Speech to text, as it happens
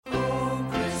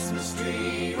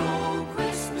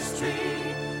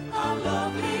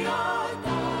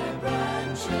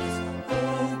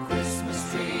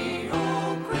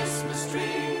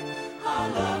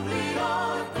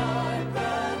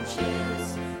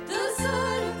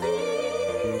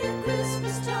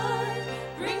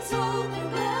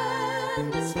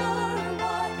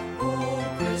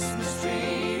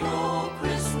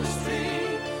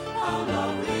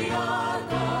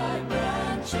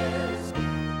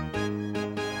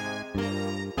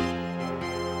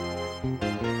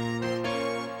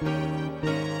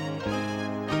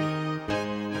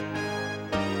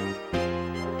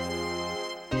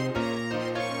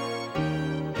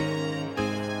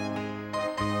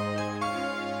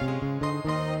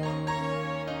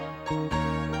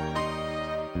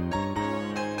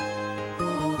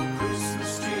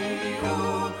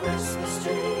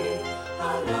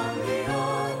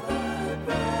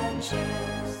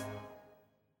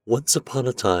Once upon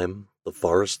a time, the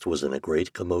forest was in a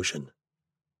great commotion.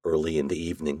 Early in the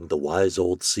evening, the wise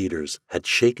old cedars had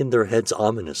shaken their heads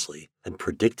ominously and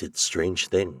predicted strange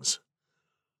things.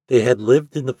 They had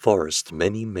lived in the forest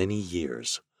many, many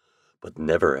years, but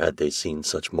never had they seen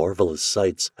such marvelous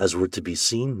sights as were to be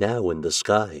seen now in the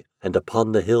sky and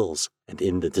upon the hills and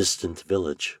in the distant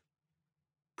village.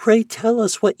 "Pray tell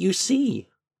us what you see,"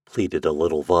 pleaded a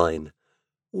little vine.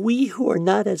 "We who are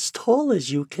not as tall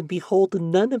as you can behold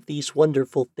none of these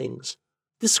wonderful things.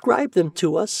 Describe them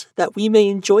to us, that we may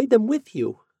enjoy them with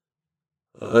you."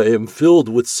 "I am filled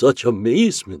with such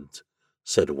amazement,"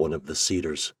 said one of the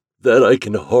cedars, "that I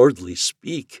can hardly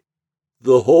speak.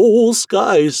 The whole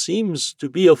sky seems to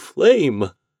be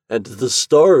aflame, and the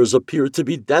stars appear to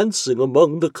be dancing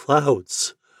among the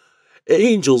clouds.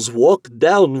 Angels walk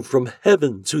down from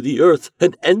heaven to the earth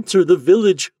and enter the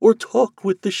village or talk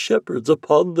with the shepherds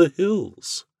upon the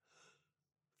hills."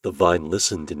 The vine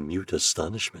listened in mute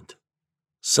astonishment.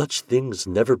 Such things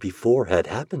never before had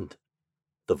happened.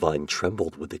 The vine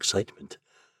trembled with excitement.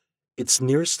 Its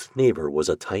nearest neighbor was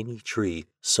a tiny tree,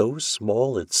 so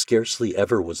small it scarcely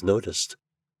ever was noticed.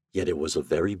 Yet it was a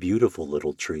very beautiful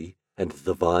little tree, and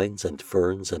the vines and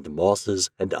ferns and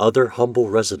mosses and other humble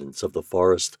residents of the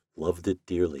forest loved it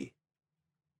dearly.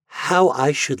 "How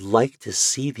I should like to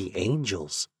see the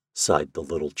angels," sighed the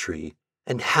little tree,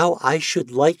 "and how I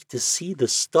should like to see the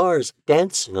stars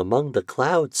dancing among the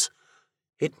clouds.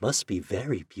 It must be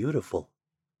very beautiful."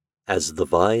 As the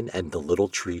vine and the little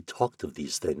tree talked of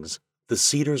these things, the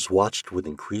cedars watched with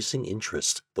increasing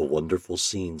interest the wonderful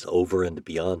scenes over and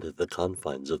beyond the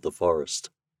confines of the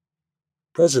forest.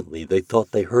 Presently they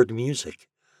thought they heard music,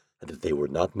 and they were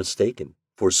not mistaken,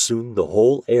 for soon the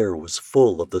whole air was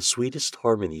full of the sweetest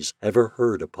harmonies ever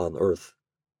heard upon earth.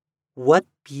 "What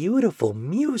beautiful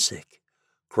music!"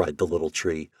 cried the little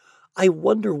tree. "I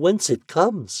wonder whence it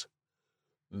comes."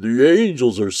 "The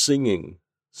angels are singing,"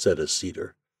 said a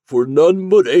cedar, "for none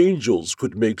but angels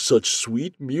could make such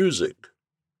sweet music."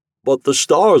 "But the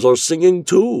stars are singing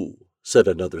too," said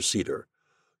another cedar.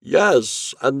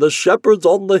 "Yes, and the shepherds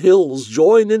on the hills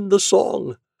join in the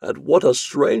song, and what a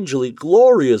strangely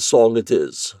glorious song it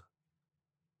is."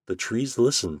 The trees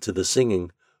listened to the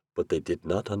singing, but they did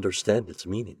not understand its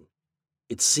meaning.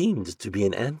 It seemed to be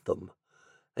an anthem,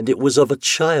 and it was of a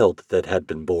child that had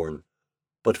been born,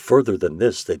 but further than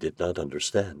this they did not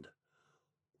understand.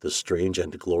 The strange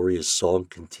and glorious song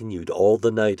continued all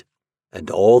the night,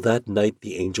 and all that night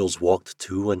the angels walked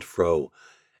to and fro,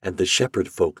 and the shepherd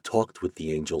folk talked with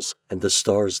the angels, and the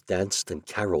stars danced and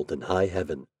caroled in high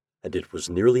heaven, and it was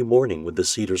nearly morning when the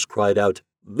cedars cried out,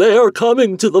 "They are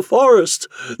coming to the forest!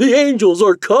 The angels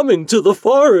are coming to the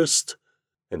forest!"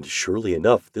 And surely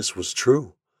enough, this was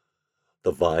true.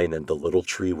 The vine and the little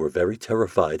tree were very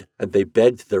terrified, and they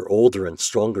begged their older and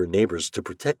stronger neighbors to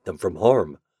protect them from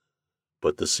harm.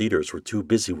 But the cedars were too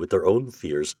busy with their own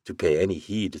fears to pay any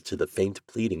heed to the faint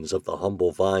pleadings of the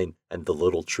humble vine and the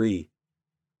little tree.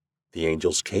 The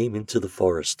angels came into the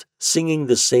forest, singing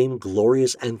the same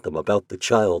glorious anthem about the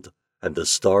child, and the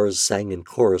stars sang in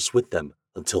chorus with them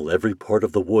until every part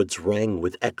of the woods rang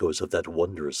with echoes of that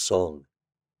wondrous song.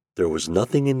 There was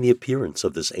nothing in the appearance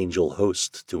of this angel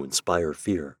host to inspire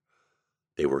fear.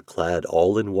 They were clad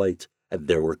all in white, and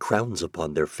there were crowns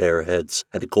upon their fair heads,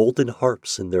 and golden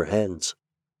harps in their hands.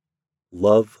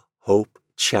 Love, hope,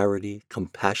 charity,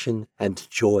 compassion, and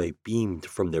joy beamed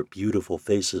from their beautiful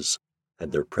faces,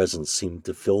 and their presence seemed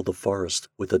to fill the forest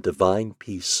with a divine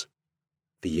peace.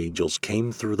 The angels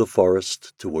came through the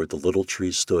forest to where the little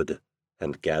tree stood,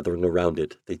 and gathering around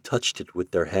it, they touched it with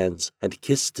their hands and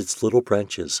kissed its little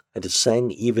branches, and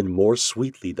sang even more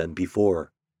sweetly than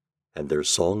before. And their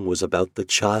song was about the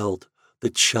child, the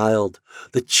child,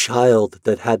 the child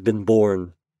that had been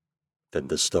born. Then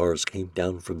the stars came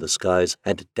down from the skies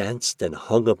and danced and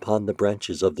hung upon the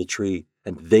branches of the tree,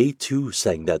 and they too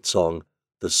sang that song,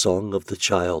 the song of the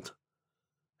child.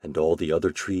 And all the other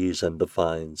trees and the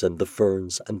vines and the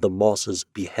ferns and the mosses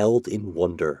beheld in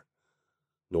wonder.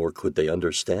 Nor could they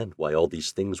understand why all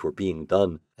these things were being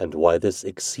done, and why this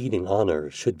exceeding honor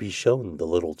should be shown the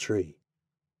little tree.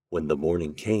 When the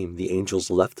morning came, the angels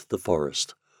left the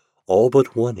forest, all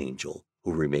but one angel,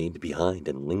 who remained behind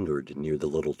and lingered near the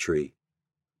little tree.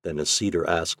 Then a cedar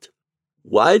asked,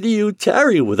 "Why do you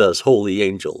tarry with us, holy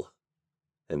angel?"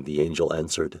 And the angel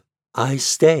answered, "I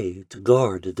stay to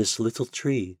guard this little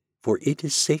tree, for it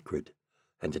is sacred,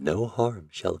 and no harm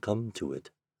shall come to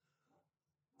it."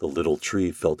 The little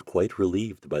tree felt quite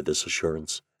relieved by this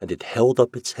assurance, and it held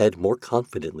up its head more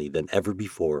confidently than ever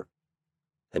before.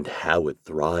 And how it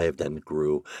thrived and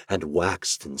grew, and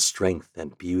waxed in strength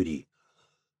and beauty!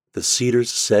 The cedars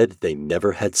said they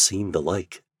never had seen the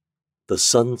like. The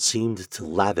sun seemed to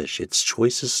lavish its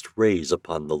choicest rays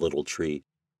upon the little tree.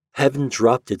 Heaven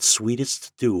dropped its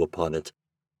sweetest dew upon it,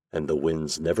 and the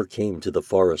winds never came to the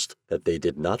forest that they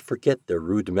did not forget their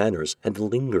rude manners and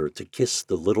linger to kiss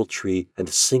the little tree and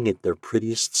sing it their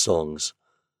prettiest songs.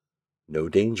 No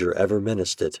danger ever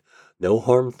menaced it, no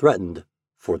harm threatened,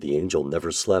 for the angel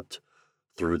never slept.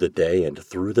 Through the day and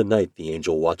through the night the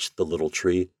angel watched the little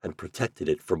tree and protected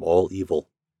it from all evil.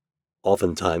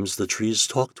 Oftentimes the trees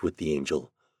talked with the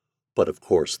angel, but of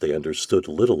course they understood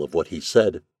little of what he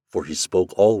said, for he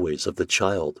spoke always of the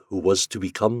child who was to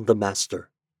become the master.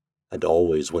 And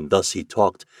always when thus he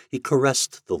talked, he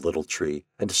caressed the little tree,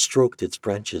 and stroked its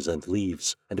branches and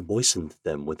leaves, and moistened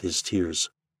them with his tears.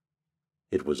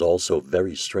 It was also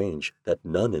very strange that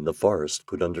none in the forest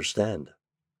could understand.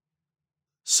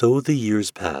 So the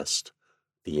years passed,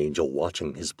 the angel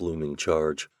watching his blooming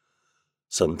charge.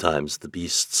 Sometimes the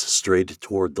beasts strayed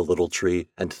toward the little tree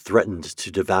and threatened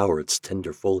to devour its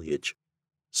tender foliage.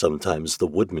 Sometimes the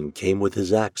woodman came with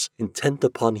his axe, intent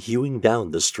upon hewing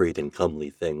down the straight and comely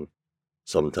thing.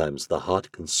 Sometimes the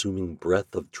hot, consuming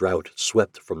breath of drought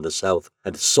swept from the south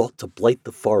and sought to blight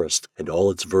the forest and all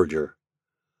its verdure.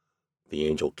 The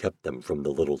angel kept them from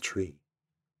the little tree.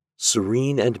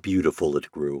 Serene and beautiful it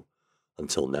grew,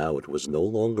 until now it was no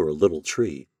longer a little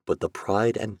tree, but the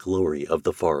pride and glory of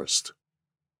the forest.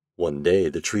 One day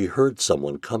the tree heard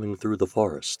someone coming through the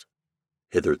forest.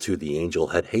 Hitherto the angel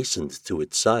had hastened to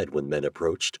its side when men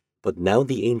approached, but now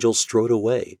the angel strode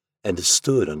away and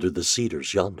stood under the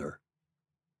cedars yonder.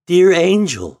 "Dear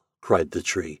angel," cried the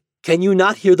tree, "can you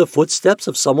not hear the footsteps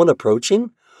of someone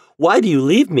approaching? Why do you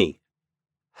leave me?"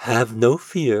 "Have no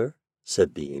fear,"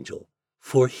 said the angel,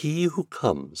 "for he who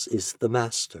comes is the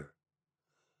master."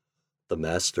 The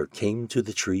master came to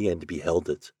the tree and beheld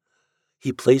it.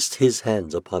 He placed his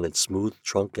hands upon its smooth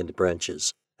trunk and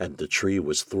branches, and the tree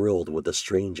was thrilled with a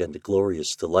strange and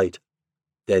glorious delight.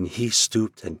 Then he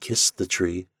stooped and kissed the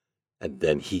tree, and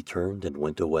then he turned and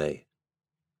went away.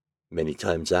 Many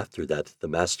times after that the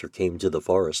master came to the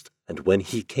forest, and when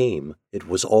he came, it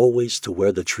was always to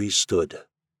where the tree stood.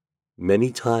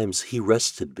 Many times he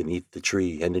rested beneath the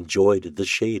tree and enjoyed the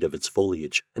shade of its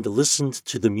foliage, and listened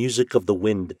to the music of the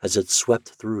wind as it swept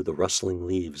through the rustling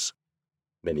leaves.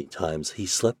 Many times he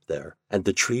slept there, and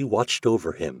the tree watched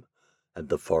over him, and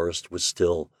the forest was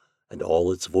still, and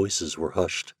all its voices were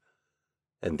hushed,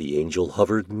 and the angel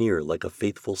hovered near like a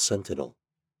faithful sentinel.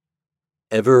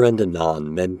 Ever and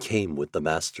anon men came with the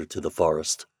master to the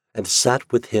forest, and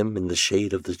sat with him in the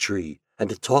shade of the tree,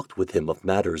 and talked with him of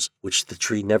matters which the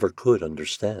tree never could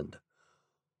understand.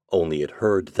 Only it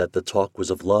heard that the talk was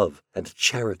of love, and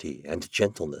charity, and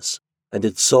gentleness, and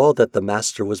it saw that the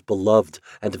master was beloved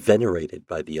and venerated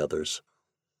by the others.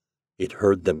 It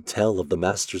heard them tell of the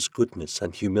master's goodness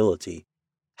and humility,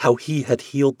 how he had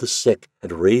healed the sick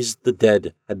and raised the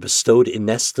dead and bestowed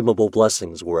inestimable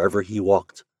blessings wherever he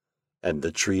walked. And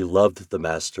the tree loved the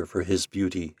master for his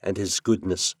beauty and his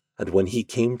goodness, and when he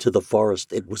came to the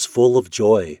forest it was full of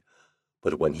joy,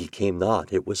 but when he came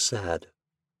not it was sad.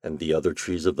 And the other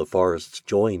trees of the forest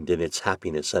joined in its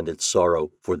happiness and its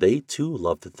sorrow, for they too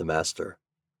loved the master,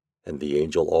 and the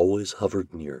angel always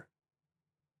hovered near.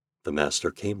 The master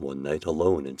came one night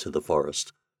alone into the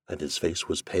forest, and his face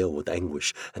was pale with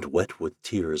anguish and wet with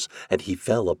tears, and he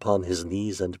fell upon his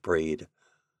knees and prayed.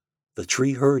 The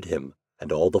tree heard him,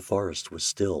 and all the forest was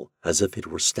still, as if it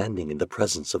were standing in the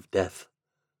presence of death.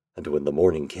 And when the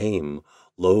morning came,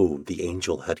 lo, the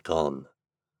angel had gone.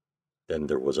 Then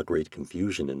there was a great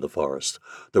confusion in the forest.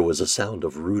 There was a sound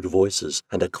of rude voices,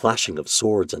 and a clashing of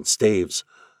swords and staves.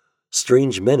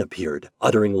 Strange men appeared,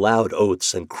 uttering loud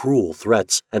oaths and cruel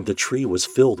threats, and the tree was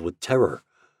filled with terror.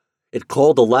 It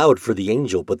called aloud for the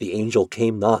angel, but the angel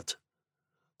came not.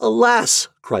 "Alas!"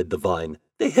 cried the vine,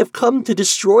 "they have come to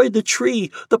destroy the tree,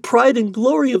 the pride and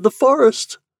glory of the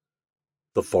forest."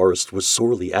 The forest was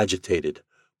sorely agitated,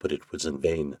 but it was in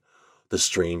vain. The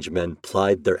strange men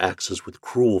plied their axes with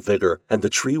cruel vigor, and the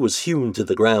tree was hewn to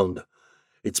the ground.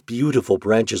 Its beautiful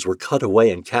branches were cut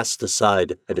away and cast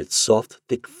aside, and its soft,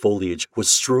 thick foliage was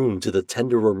strewn to the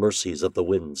tenderer mercies of the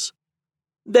winds.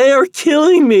 "They are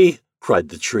killing me!" cried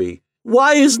the tree.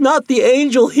 "Why is not the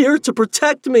angel here to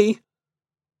protect me?"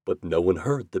 But no one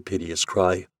heard the piteous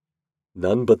cry,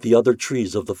 none but the other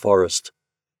trees of the forest,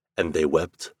 and they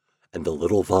wept, and the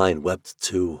little vine wept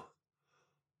too.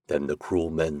 Then the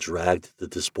cruel men dragged the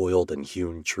despoiled and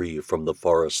hewn tree from the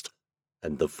forest,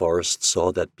 and the forest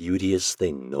saw that beauteous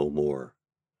thing no more.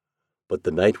 But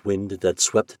the night wind that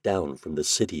swept down from the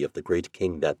city of the great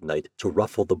king that night to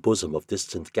ruffle the bosom of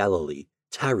distant Galilee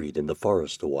tarried in the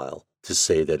forest a while, to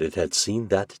say that it had seen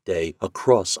that day a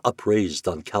cross upraised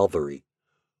on Calvary,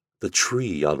 the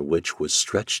tree on which was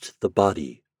stretched the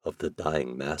body of the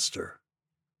dying Master.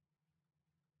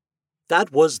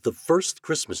 That was The First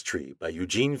Christmas Tree by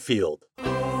Eugene Field.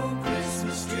 Oh,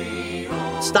 Christmas tree,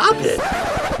 oh, Stop it!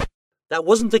 That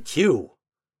wasn't the cue.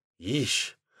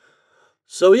 Yeesh.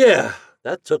 So yeah,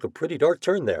 that took a pretty dark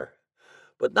turn there.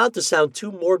 But not to sound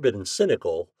too morbid and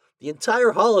cynical, the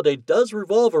entire holiday does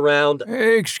revolve around...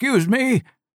 Excuse me?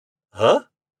 Huh?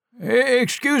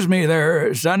 Excuse me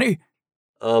there, Sonny.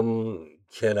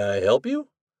 Can I help you?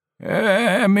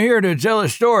 I'm here to tell a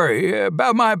story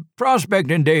about my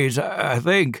prospecting days, I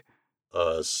think.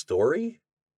 A story?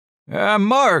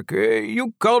 Mark,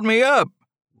 you called me up.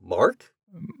 Mark?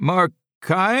 Mark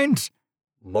Kynes?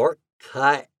 Mark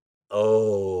Ky...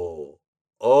 Oh.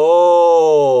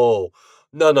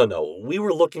 No. We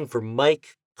were looking for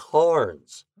Mike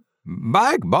Carnes.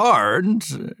 Mike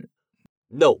Barnes?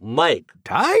 No, Mike.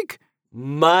 Tyke?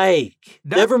 Mike.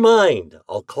 Never mind.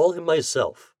 I'll call him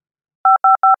myself.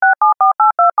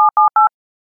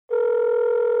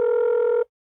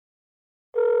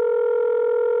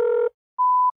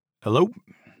 Hello?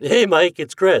 Hey, Mike,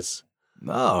 it's Chris.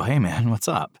 Oh, hey, man, what's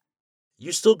up?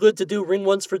 You still good to do Ring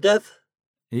Once for Death?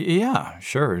 Yeah,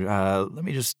 sure. Let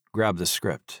me just grab the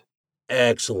script.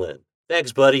 Excellent.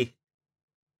 Thanks, buddy.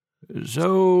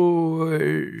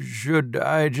 So, should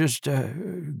I just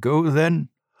go then?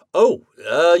 Oh,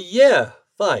 yeah,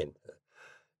 fine.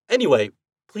 Anyway,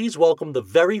 please welcome the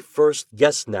very first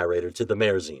guest narrator to the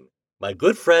Mayorzine, my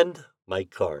good friend, Mike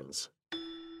Carnes.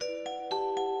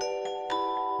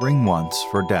 Ring Once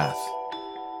for Death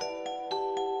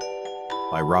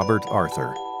by Robert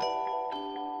Arthur.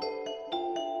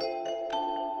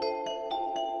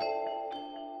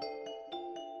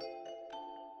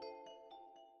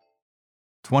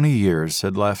 "20 years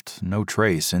had left no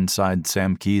trace inside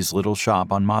Sam Key's little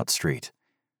shop on Mott Street.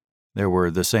 There were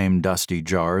the same dusty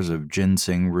jars of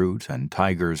ginseng root and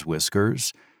tiger's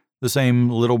whiskers, the same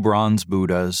little bronze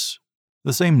Buddhas,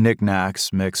 the same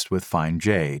knickknacks mixed with fine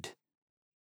jade.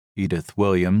 Edith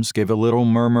Williams gave a little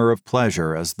murmur of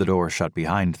pleasure as the door shut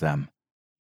behind them.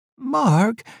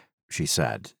 "Mark," she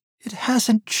said, "it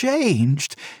hasn't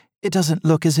changed. It doesn't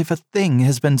look as if a thing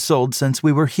has been sold since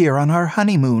we were here on our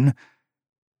honeymoon."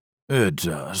 "It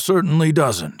certainly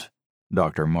doesn't,"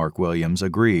 Dr. Mark Williams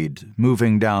agreed,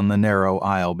 moving down the narrow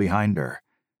aisle behind her.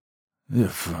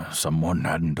 "If someone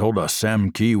hadn't told us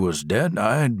Sam Key was dead,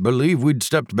 I'd believe we'd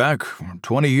stepped back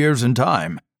 20 years in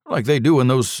time, like they do in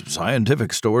those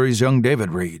scientific stories young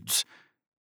David reads."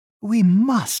 "We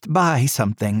must buy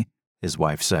something," his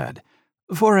wife said,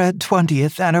 "for a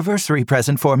 20th anniversary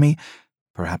present for me.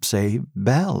 Perhaps a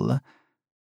bell."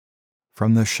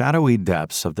 From the shadowy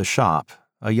depths of the shop,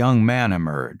 a young man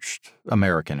emerged,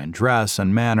 American in dress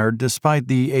and manner despite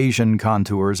the Asian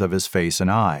contours of his face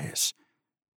and eyes.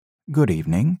 "Good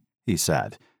evening," he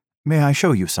said. "May I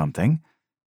show you something?"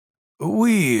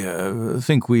 "We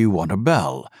think we want a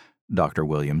bell," Dr.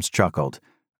 Williams chuckled,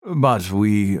 "but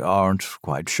we aren't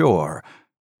quite sure.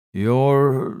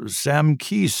 You're Sam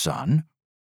Key's son?"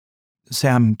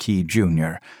 "Sam Key,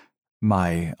 Jr.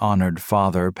 My honored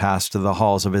father passed to the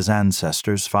halls of his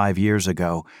ancestors 5 years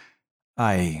ago.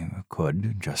 I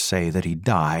could just say that he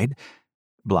died."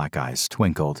 Black eyes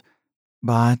twinkled.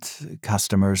 "But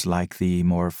customers like the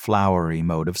more flowery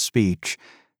mode of speech.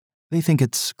 They think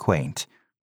it's quaint."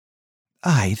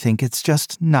 "I think it's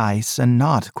just nice and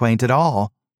not quaint at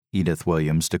all," Edith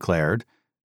Williams declared.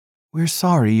 "We're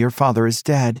sorry your father is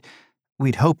dead.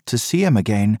 We'd hoped to see him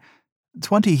again.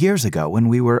 20 years ago, when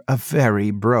we were a very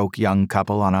broke young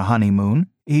couple on a honeymoon,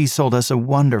 he sold us a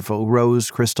wonderful rose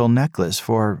crystal necklace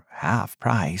for half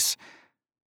price."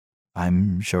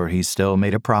 "I'm sure he still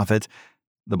made a profit."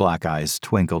 The black eyes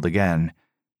twinkled again.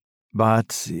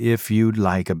 "But if you'd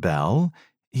like a bell,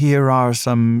 here are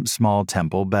some small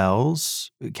temple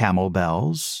bells, camel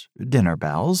bells, dinner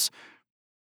bells."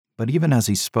 But even as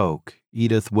he spoke,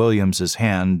 Edith Williams's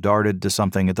hand darted to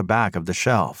something at the back of the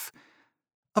shelf.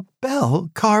 "A bell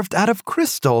carved out of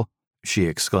crystal!" she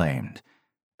exclaimed.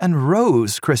 "And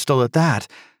rose crystal at that.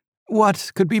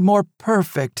 What could be more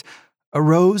perfect? A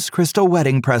rose crystal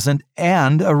wedding present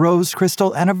and a rose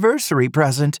crystal anniversary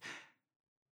present."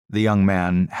 The young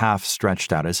man half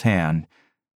stretched out his hand.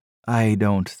 "I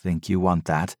don't think you want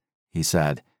that," he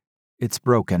said. "It's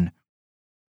broken."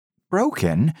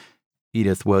 "Broken?"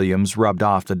 Edith Williams rubbed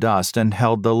off the dust and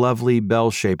held the lovely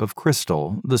bell shape of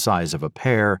crystal, the size of a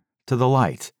pear, to the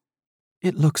light.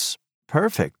 "It looks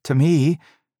perfect to me."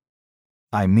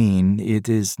 "I mean, it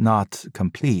is not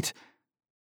complete."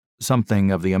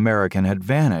 Something of the American had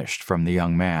vanished from the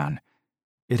young man.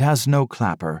 It has no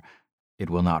clapper. It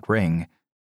will not ring."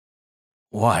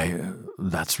 "Why,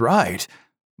 that's right."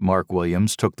 Mark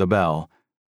Williams took the bell.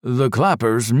 "The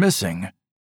clapper's missing."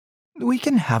 "We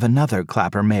can have another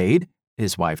clapper made,"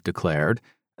 his wife declared.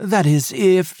 "That is,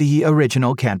 if the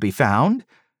original can't be found."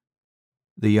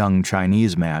 The young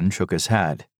Chinese man shook his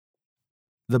head.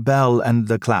 "The bell and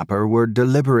the clapper were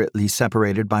deliberately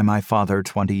separated by my father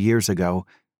 20 years ago."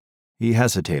 He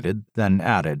hesitated, then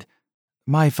added,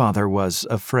 "My father was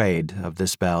afraid of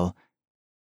this bell."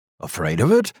 "Afraid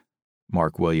of it?"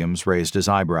 Mark Williams raised his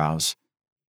eyebrows.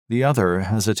 The other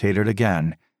hesitated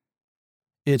again.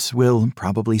 "It will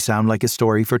probably sound like a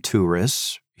story for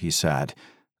tourists," he said,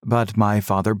 "but my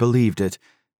father believed it.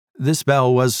 This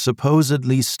bell was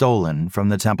supposedly stolen from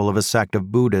the temple of a sect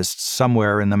of Buddhists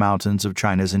somewhere in the mountains of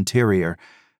China's interior,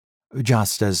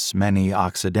 just as many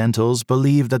Occidentals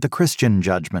believe that the Christian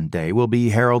Judgment Day will be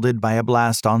heralded by a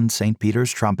blast on St.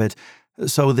 Peter's trumpet,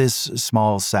 so this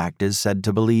small sect is said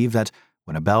to believe that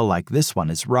when a bell like this one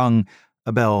is rung,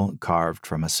 a bell carved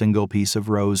from a single piece of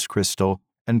rose crystal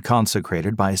and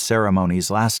consecrated by ceremonies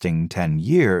lasting 10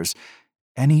 years,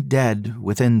 any dead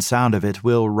within sound of it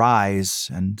will rise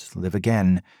and live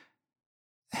again."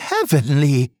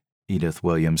 "Heavenly!" Edith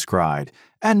Williams cried.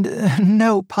 "And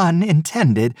no pun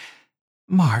intended.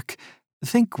 Mark,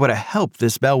 think what a help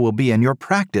this bell will be in your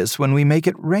practice when we make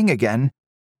it ring again."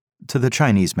 To the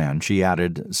Chinese man she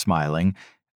added, smiling,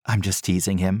 "I'm just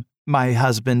teasing him. My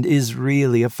husband is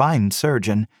really a fine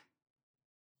surgeon."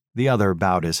 The other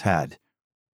bowed his head.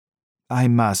 "I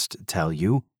must tell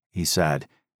you," he said,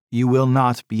 "you will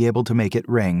not be able to make it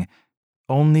ring.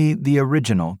 Only the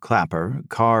original clapper,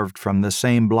 carved from the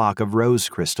same block of rose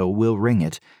crystal, will ring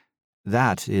it.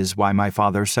 That is why my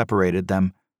father separated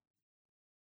them."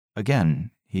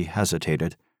 Again he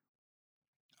hesitated.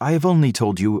 "I have only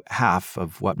told you half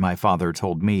of what my father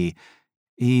told me.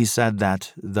 He said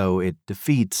that, though it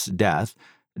defeats death,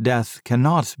 death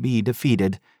cannot be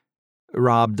defeated.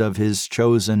 Robbed of his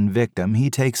chosen victim, he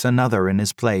takes another in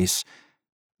his place.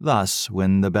 Thus,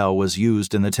 when the bell was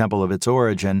used in the temple of its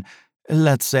origin,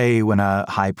 let's say when a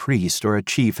high priest or a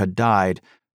chief had died,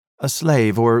 a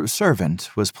slave or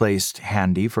servant was placed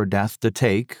handy for death to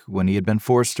take when he had been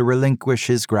forced to relinquish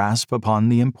his grasp upon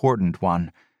the important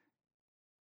one."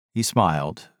 He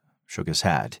smiled, shook his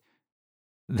head.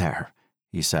 "There,"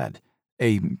 he said,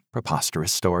 "a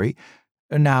preposterous story.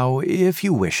 Now, if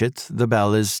you wish it, the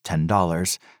bell is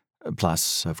 $10,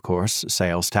 plus, of course,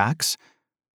 sales tax."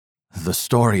 "The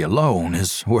story alone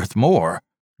is worth more,"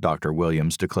 Dr.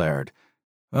 Williams declared.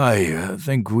 "I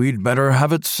think we'd better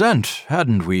have it sent,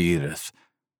 hadn't we, Edith?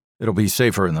 It'll be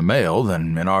safer in the mail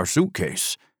than in our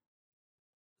suitcase."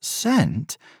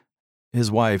 "Sent?" His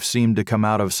wife seemed to come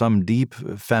out of some deep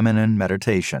feminine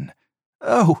meditation.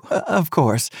 "Oh, of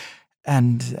course.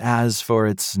 And as for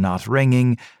its not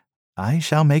ringing, I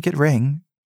shall make it ring.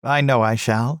 I know I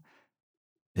shall."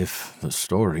 "If the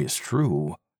story is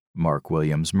true," Mark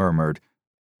Williams murmured,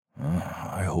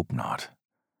 "I hope not."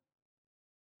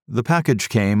 The package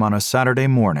came on a Saturday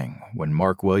morning when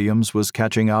Mark Williams was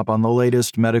catching up on the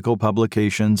latest medical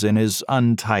publications in his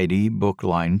untidy,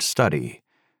 book-lined study.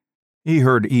 He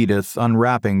heard Edith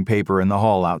unwrapping paper in the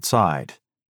hall outside.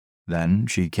 Then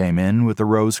she came in with the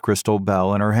rose crystal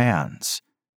bell in her hands.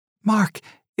 "Mark,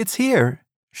 it's here,"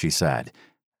 she said.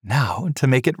 "Now to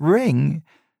make it ring."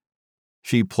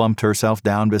 She plumped herself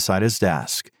down beside his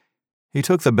desk. He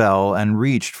took the bell and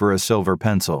reached for a silver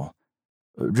pencil.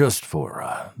 "Just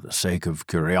for the sake of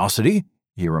curiosity,"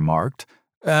 he remarked,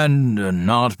 "and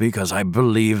not because I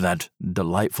believe that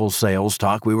delightful sales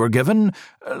talk we were given,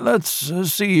 let's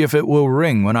see if it will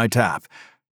ring when I tap.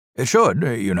 It should,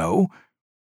 you know."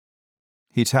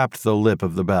 He tapped the lip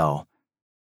of the bell.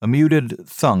 A muted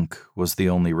thunk was the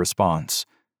only response.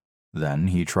 Then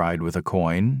he tried with a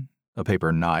coin, a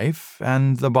paper knife,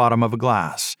 and the bottom of a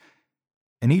glass.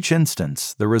 In each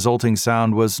instance, the resulting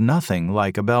sound was nothing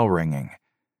like a bell ringing.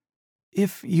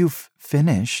 "If you've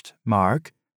finished,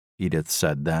 Mark," Edith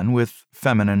said then with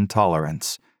feminine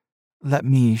tolerance, "let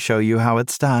me show you how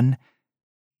it's done."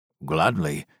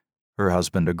 "Gladly," her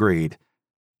husband agreed.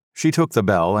 She took the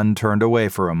bell and turned away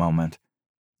for a moment.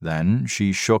 Then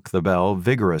she shook the bell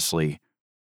vigorously.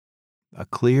 A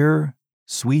clear,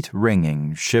 sweet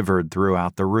ringing shivered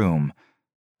throughout the room,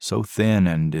 so thin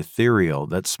and ethereal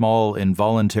that small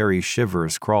involuntary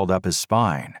shivers crawled up his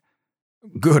spine.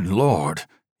 "Good Lord,"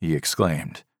 he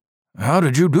exclaimed. "How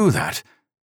did you do that?"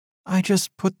 "I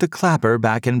just put the clapper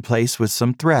back in place with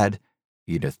some thread,"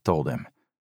 Edith told him.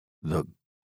 "The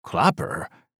clapper?"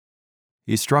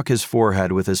 He struck his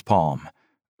forehead with his palm.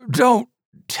 "Don't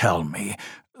tell me.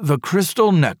 The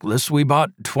crystal necklace we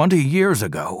bought 20 years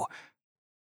ago."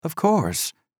 "Of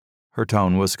course." Her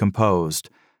tone was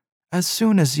composed. "As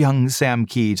soon as young Sam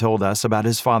Key told us about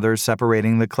his father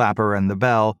separating the clapper and the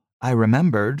bell, I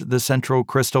remembered the central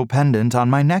crystal pendant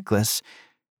on my necklace.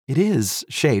 It is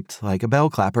shaped like a bell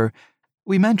clapper.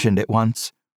 We mentioned it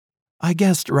once. I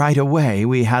guessed right away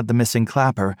we had the missing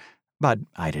clapper, but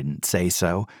I didn't say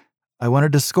so. I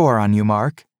wanted to score on you,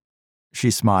 Mark." She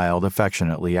smiled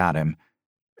affectionately at him.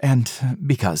 "And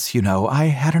because, I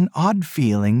had an odd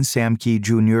feeling Sam Key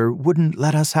Jr. wouldn't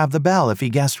let us have the bell if he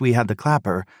guessed we had the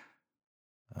clapper."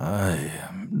 "I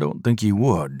don't think he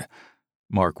would."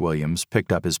 Mark Williams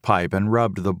picked up his pipe and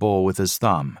rubbed the bowl with his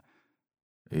thumb.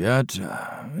 "Yet,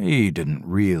 he didn't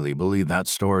really believe that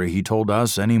story he told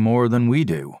us any more than we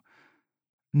do."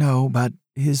 "No, but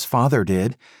his father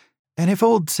did. And if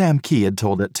old Sam Key had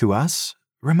told it to us,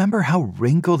 remember how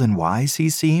wrinkled and wise he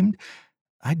seemed?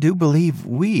 I do believe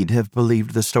we'd have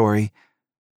believed the story."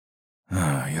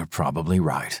 "You're probably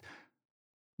right."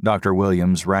 Dr.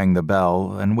 Williams rang the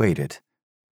bell and waited.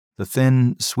 The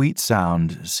thin, sweet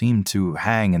sound seemed to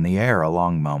hang in the air a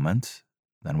long moment,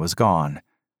 then was gone.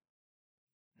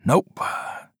 "Nope,"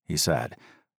 he said.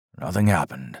 "Nothing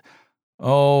happened.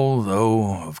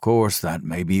 Although, of course, that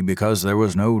may be because there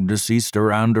was no deceased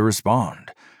around to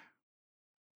respond."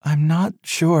 "I'm not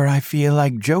sure I feel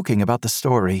like joking about the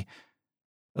story."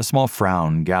 A small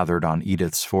frown gathered on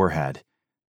Edith's forehead.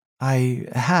 "I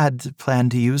had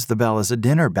planned to use the bell as a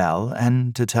dinner bell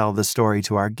and to tell the story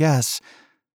to our guests,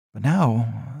 but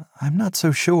now I'm not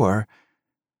so sure."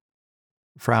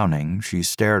 Frowning, she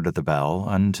stared at the bell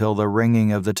until the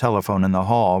ringing of the telephone in the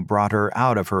hall brought her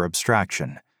out of her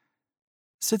abstraction.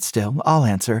 "Sit still, I'll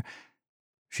answer."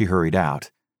 She hurried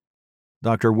out.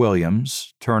 Dr.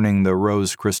 Williams, turning the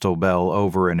rose crystal bell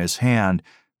over in his hand,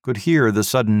 could hear the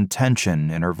sudden tension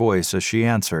in her voice as she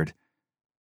answered.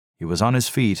 He was on his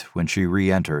feet when she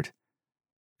re-entered.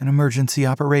 "An emergency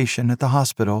operation at the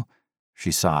hospital,"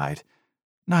 she sighed.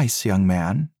 "Nice young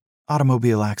man.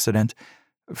 Automobile accident.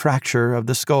 Fracture of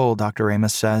the skull, Dr.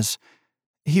 Amos says.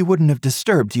 He wouldn't have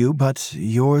disturbed you, but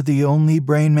you're the only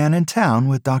brain man in town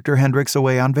with Dr. Hendricks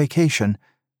away on vacation."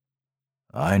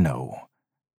 "I know."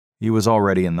 He was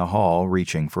already in the hall,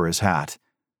 reaching for his hat.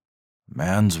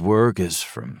 "Man's work is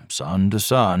from sun to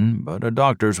sun, but a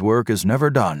doctor's work is never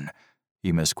done,"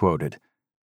 he misquoted.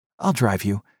 "I'll drive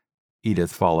you."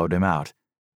 Edith followed him out.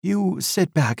 "You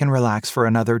sit back and relax for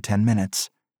another 10 minutes.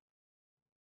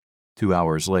 2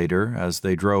 hours later, as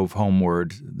they drove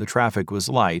homeward, the traffic was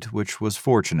light, which was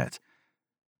fortunate.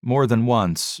 More than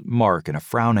once, Mark, in a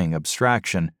frowning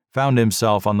abstraction, found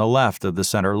himself on the left of the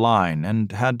center line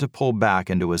and had to pull back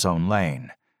into his own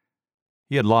lane.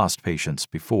 He had lost patients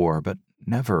before, but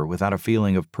never without a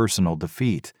feeling of personal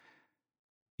defeat.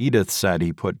 Edith said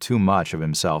he put too much of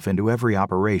himself into every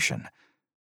operation.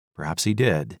 Perhaps he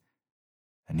did.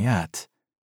 And yet,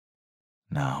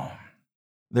 no.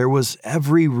 There was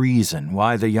every reason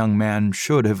why the young man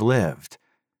should have lived.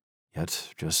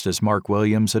 Yet, just as Mark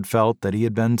Williams had felt that he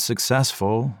had been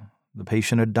successful, the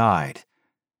patient had died.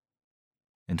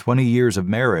 In 20 years of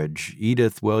marriage,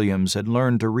 Edith Williams had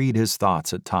learned to read his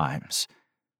thoughts at times.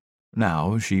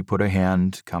 Now she put a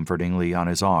hand comfortingly on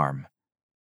his arm.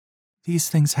 "These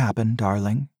things happen,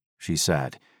 darling," she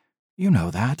said. "You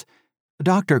know that. A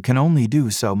doctor can only do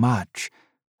so much.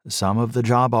 Some of the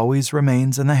job always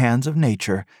remains in the hands of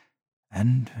nature,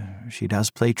 and she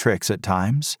does play tricks at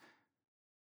times."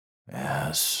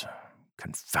 "Yes,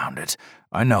 confound it,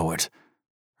 I know it,"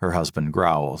 her husband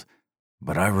growled.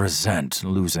 "But I resent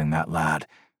losing that lad.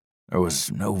 There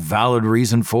was no valid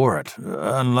reason for it,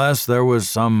 unless there was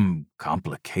some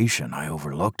complication I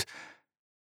overlooked."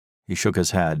 He shook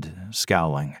his head,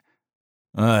 scowling.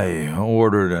 "I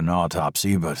ordered an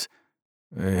autopsy, but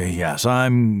yes,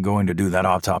 I'm going to do that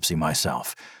autopsy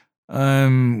myself.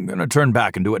 I'm going to turn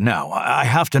back and do it now. I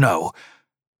have to know."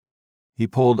 He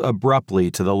pulled abruptly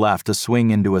to the left to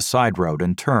swing into a side road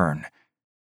and turn.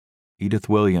 Edith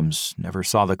Williams never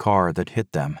saw the car that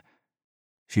hit them.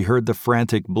 She heard the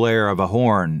frantic blare of a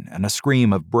horn and a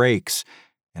scream of brakes,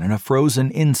 and in a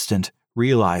frozen instant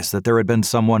realized that there had been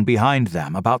someone behind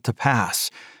them about to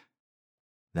pass.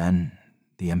 Then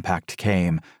the impact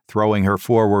came, throwing her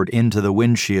forward into the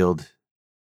windshield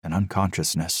and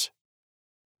unconsciousness.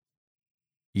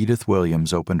 Edith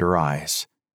Williams opened her eyes.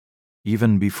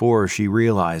 Even before she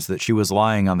realized that she was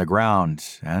lying on the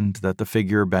ground and that the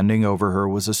figure bending over her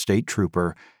was a state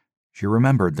trooper, she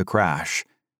remembered the crash.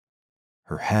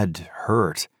 Her head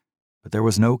hurt, but there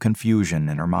was no confusion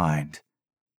in her mind.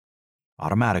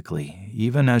 Automatically,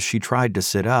 even as she tried to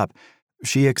sit up,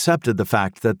 she accepted the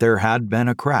fact that there had been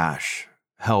a crash,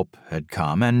 help had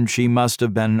come, and she must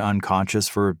have been unconscious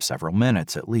for several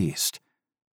minutes at least.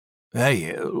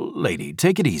 "Hey, lady,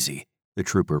 take it easy," the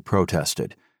trooper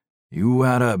protested. "You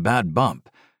had a bad bump.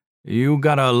 You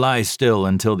gotta lie still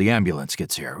until the ambulance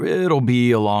gets here. It'll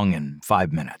be along in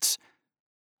 5 minutes."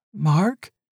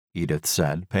 "Mark?" Edith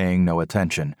said, paying no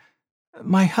attention.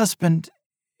 "My husband,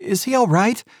 is he all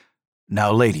right?"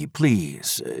 "Now, lady,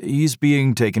 please. He's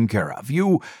being taken care of.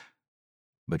 You—"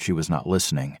 But she was not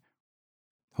listening.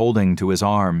 Holding to his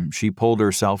arm, she pulled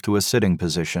herself to a sitting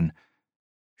position.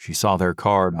 She saw their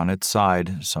car on its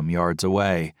side, some yards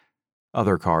away.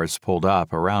 Other cars pulled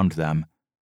up around them.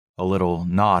 A little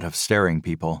knot of staring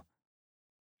people.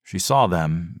 She saw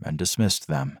them and dismissed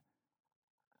them.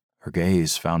 Her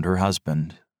gaze found her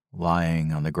husband,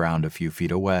 lying on the ground a few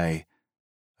feet away,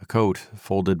 a coat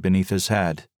folded beneath his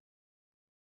head.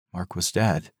 Mark was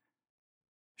dead.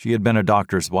 She had been a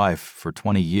doctor's wife for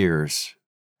 20 years,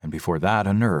 and before that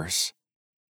a nurse.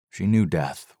 She knew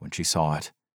death when she saw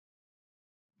it.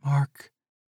 "Mark."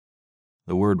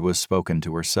 The word was spoken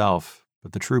to herself,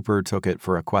 but the trooper took it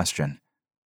for a question.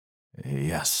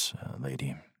 "Yes,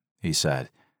 lady," he said.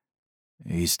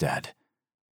 "He's dead.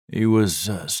 He was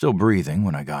still breathing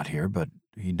when I got here, but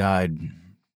he died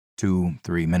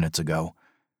 2-3 minutes ago."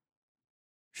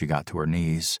 She got to her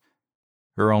knees.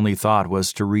 Her only thought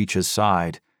was to reach his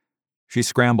side. She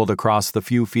scrambled across the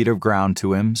few feet of ground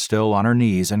to him, still on her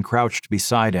knees, and crouched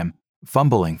beside him,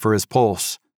 fumbling for his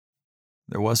pulse.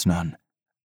 There was none.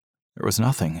 There was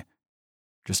nothing.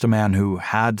 Just a man who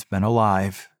had been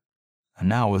alive and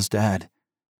now was dead.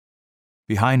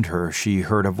 Behind her, she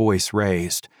heard a voice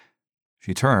raised.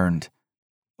 She turned.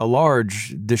 A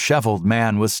large, disheveled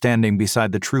man was standing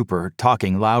beside the trooper,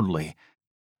 talking loudly.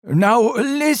 "Now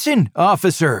listen,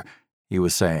 officer," he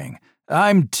was saying.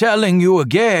 "I'm telling you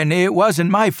again, it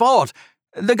wasn't my fault.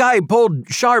 The guy pulled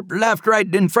sharp left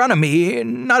right in front of me,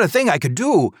 not a thing I could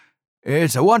do.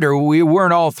 It's a wonder we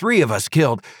weren't all 3 of us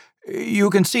killed. You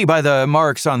can see by the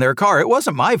marks on their car, it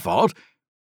wasn't my fault."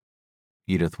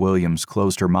 Edith Williams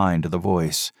closed her mind to the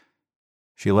voice.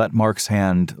 She let Mark's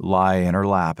hand lie in her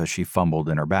lap as she fumbled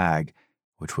in her bag,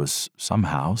 which was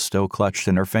somehow still clutched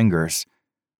in her fingers.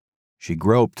 She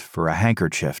groped for a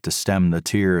handkerchief to stem the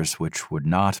tears which would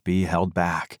not be held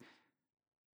back.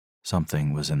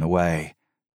 Something was in the way.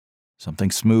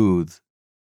 Something smooth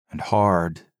and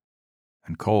hard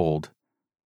and cold.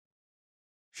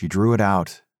 She drew it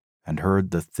out and heard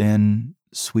the thin,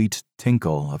 sweet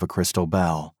tinkle of a crystal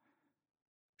bell.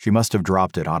 She must have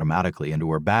dropped it automatically into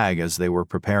her bag as they were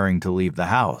preparing to leave the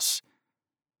house.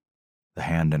 The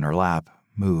hand in her lap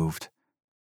moved.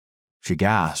 She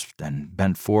gasped and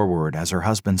bent forward as her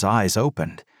husband's eyes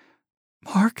opened.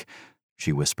 "Mark,"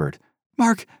 she whispered.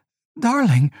 "Mark,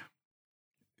 darling."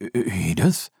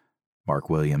 "Edith,"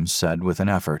 Mark Williams said with an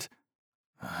effort.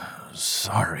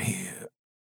 "Sorry.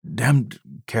 Damned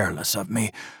careless of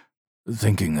me.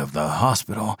 Thinking of the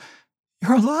hospital."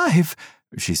 "You're alive,"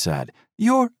 she said.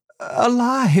 "You're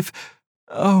alive.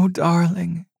 Oh,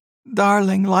 darling,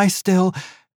 darling, lie still.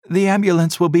 The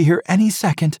ambulance will be here any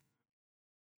second."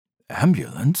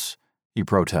 "Ambulance?" he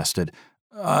protested.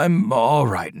 "I'm all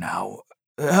right now.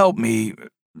 Help me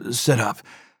sit up."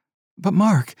 "But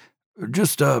Mark—"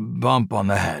 "Just a bump on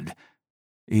the head."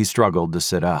 He struggled to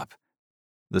sit up.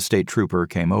 The state trooper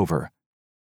came over.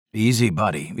 "Easy,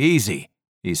 buddy, easy,"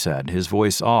 he said, his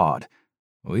voice awed.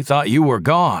 "We thought you were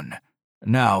gone.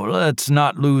 Now, let's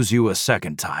not lose you a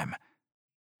second time."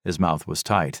 His mouth was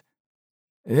tight.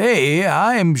 "Hey,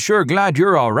 I'm sure glad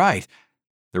you're all right,"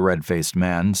 the red-faced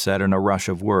man said in a rush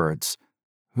of words.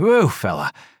 "Whew,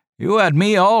 fella, you had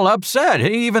me all upset,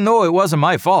 even though it wasn't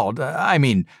my fault. I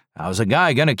mean, how's a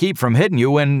guy gonna keep from hitting you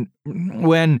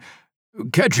when—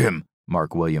 "Catch him,"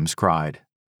 Mark Williams cried,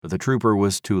 but the trooper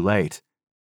was too late.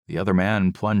 The other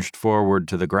man plunged forward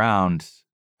to the ground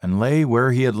and lay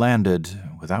where he had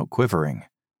landed without quivering.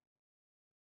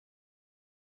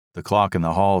 The clock in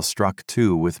the hall struck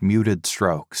 2 with muted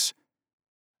strokes.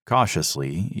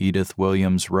 Cautiously, Edith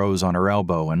Williams rose on her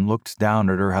elbow and looked down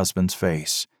at her husband's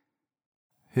face.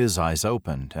 His eyes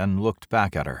opened and looked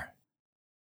back at her.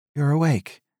 "You're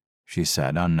awake," she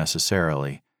said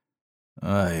unnecessarily.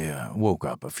 "I woke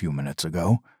up a few minutes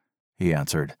ago," he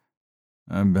answered.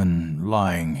 "I've been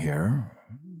lying here,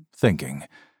 thinking."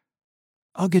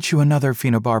 "I'll get you another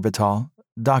phenobarbital.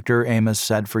 Dr. Amos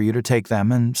said for you to take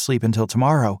them and sleep until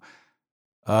tomorrow."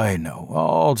 "I know.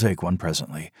 I'll take one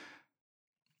presently.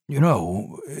 You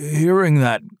know, hearing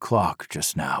that clock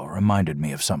just now reminded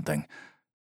me of something."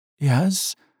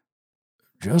 "Yes?"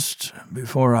 "Just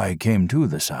before I came to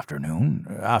this afternoon,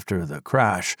 after the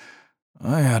crash,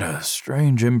 I had a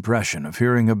strange impression of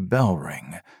hearing a bell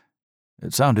ring.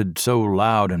 It sounded so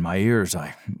loud in my ears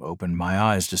I opened my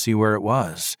eyes to see where it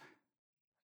was.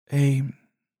 A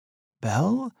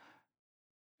bell?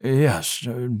 Yes,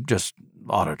 just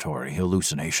auditory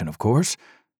hallucination, of course.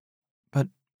 But,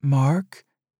 Mark?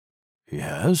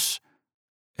 Yes?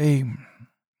 A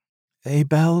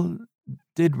bell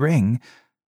did ring.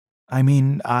 I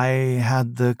mean, I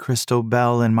had the crystal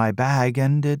bell in my bag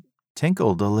and it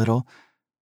tinkled a little.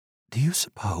 Do you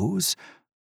suppose?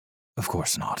 Of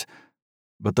course not.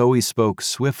 But though he spoke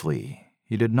swiftly,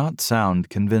 he did not sound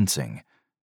convincing.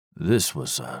 This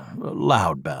was a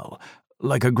loud bell,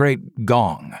 like a great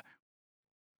gong.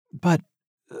 But,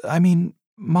 I mean,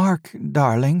 Mark,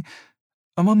 darling,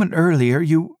 a moment earlier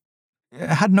you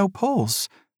had no pulse.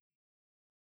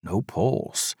 No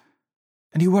pulse?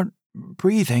 And you weren't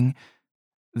breathing.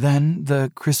 Then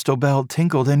the crystal bell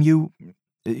tinkled and you...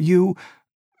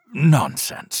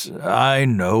 Nonsense. I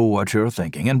know what you're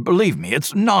thinking, and believe me,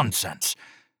 it's nonsense.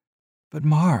 But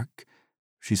Mark,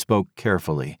 she spoke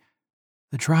carefully,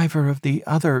 the driver of the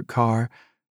other car,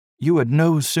 you had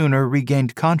no sooner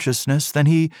regained consciousness than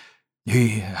he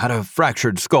had a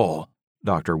fractured skull,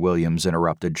 Dr. Williams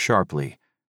interrupted sharply.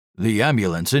 The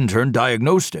ambulance intern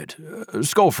diagnosed it.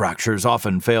 Skull fractures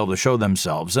often fail to show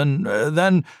themselves, and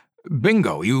then,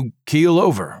 bingo, you keel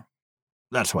over.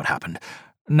 That's what happened.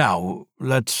 Now,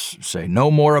 let's say no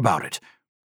more about it.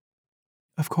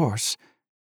 Of course.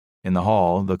 In the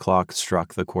hall, the clock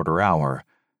struck the quarter hour.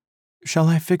 Shall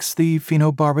I fix the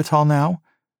phenobarbital now?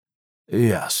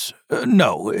 Yes.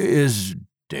 No, is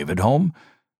David home?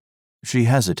 She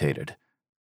hesitated.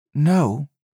 No,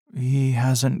 he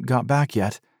hasn't got back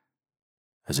yet.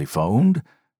 Has he phoned?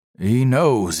 He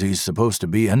knows he's supposed to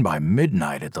be in by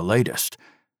midnight at the latest.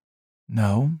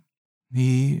 No,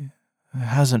 he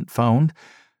hasn't phoned.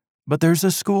 But there's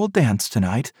a school dance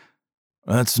tonight.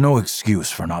 That's no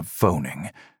excuse for not phoning.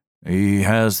 He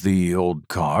has the old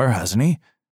car, hasn't he?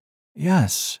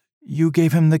 Yes, you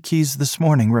gave him the keys this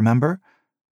morning, remember?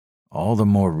 All the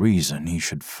more reason he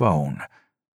should phone.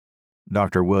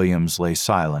 Dr. Williams lay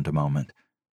silent a moment.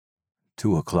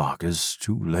 2 o'clock is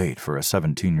too late for a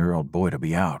 17-year-old boy to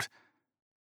be out.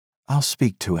 I'll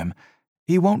speak to him.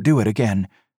 He won't do it again.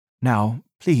 Now,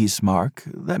 please, Mark,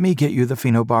 let me get you the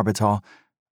phenobarbital.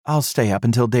 I'll stay up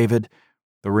until David...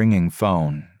 The ringing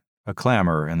phone, a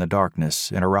clamor in the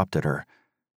darkness, interrupted her.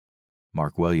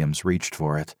 Mark Williams reached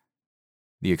for it.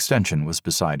 The extension was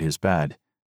beside his bed.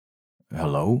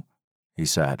 "Hello?" he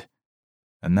said.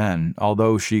 And then,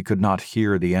 although she could not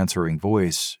hear the answering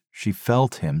voice, she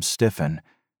felt him stiffen.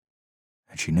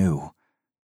 And she knew.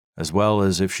 As well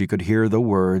as if she could hear the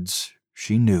words,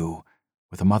 she knew,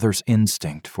 with a mother's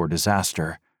instinct for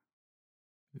disaster.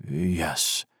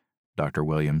 "Yes," Dr.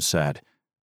 Williams said.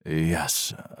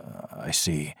 "Yes, I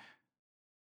see.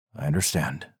 I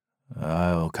understand.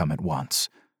 I'll come at once.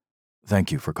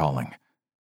 Thank you for calling."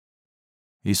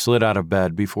 He slid out of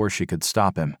bed before she could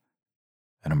stop him.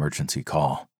 "An emergency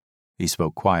call," he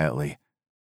spoke quietly.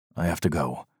 "I have to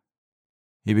go."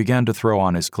 He began to throw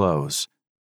on his clothes.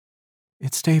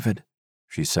 "It's David,"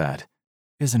 she said.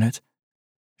 "Isn't it?"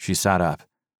 She sat up.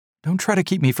 "Don't try to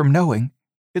keep me from knowing.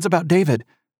 It's about David."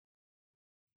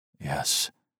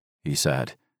 "Yes," he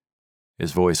said.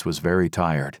 His voice was very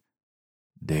tired.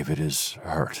 "David is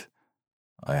hurt.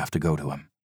 I have to go to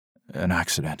him. An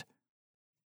accident."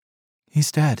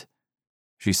 "He's dead."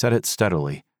 She said it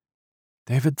steadily.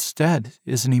 "David's dead,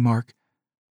 isn't he, Mark?"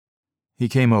 He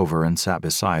came over and sat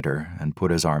beside her and put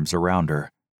his arms around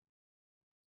her.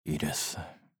 "Edith,"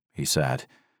 he said.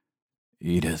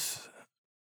 "Edith.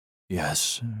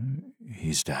 Yes,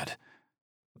 he's dead.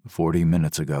 40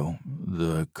 minutes ago,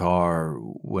 the car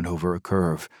went over a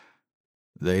curve.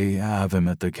 They have him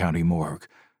at the county morgue.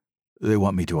 They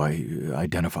want me to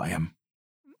identify him.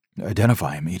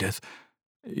 Identify him, Edith.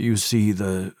 You see,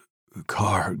 the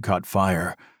car caught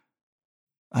fire."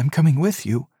 "I'm coming with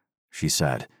you," she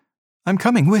said. "I'm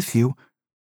coming with you."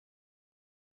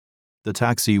 The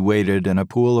taxi waited in a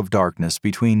pool of darkness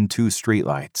between 2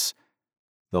 streetlights.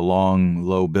 The long,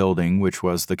 low building, which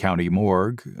was the county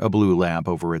morgue, a blue lamp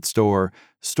over its door,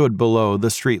 stood below the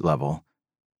street level.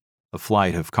 A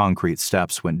flight of concrete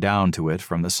steps went down to it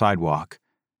from the sidewalk.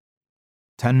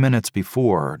 10 minutes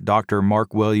before, Dr.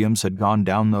 Mark Williams had gone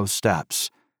down those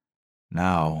steps.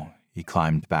 Now he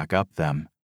climbed back up them,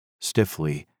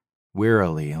 stiffly,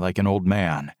 wearily, like an old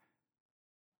man.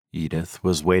 Edith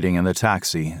was waiting in the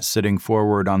taxi, sitting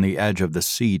forward on the edge of the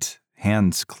seat,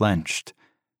 hands clenched.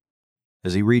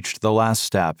 As he reached the last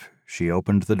step, she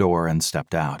opened the door and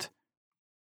stepped out.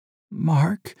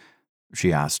 "Mark?"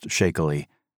 she asked shakily.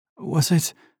 "Was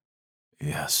it—"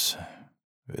 Yes,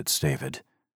 it's David.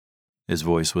 His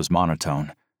voice was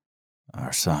monotone.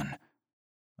 Our son.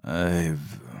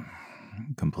 I've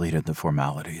completed the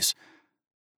formalities.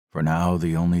 For now,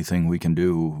 the only thing we can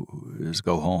do is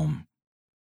go home.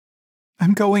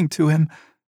 I'm going to him.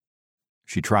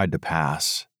 She tried to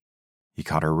pass. He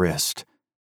caught her wrist.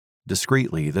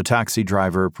 Discreetly, the taxi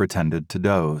driver pretended to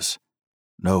doze.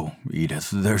 No, Edith,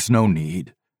 there's no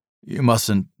need. You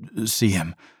mustn't see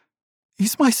him.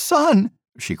 He's my son,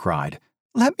 she cried.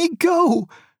 Let me go.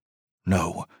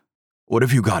 No. What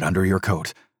have you got under your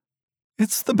coat?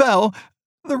 It's the bell,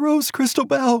 the rose crystal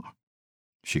bell,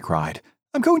 she cried.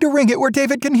 I'm going to ring it where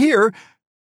David can hear.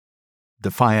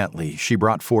 Defiantly, she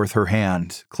brought forth her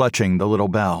hand, clutching the little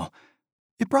bell.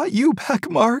 It brought you back,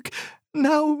 Mark.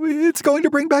 Now it's going to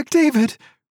bring back David.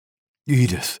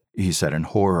 Edith, he said in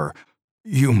horror,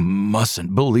 you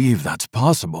mustn't believe that's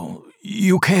possible.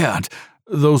 You can't.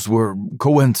 Those were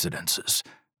coincidences.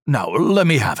 Now, let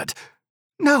me have it.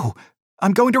 No,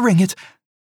 I'm going to ring it.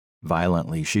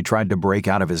 Violently, she tried to break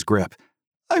out of his grip.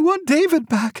 I want David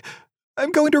back.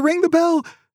 I'm going to ring the bell.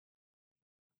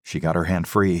 She got her hand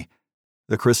free.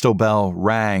 The crystal bell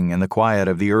rang in the quiet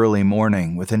of the early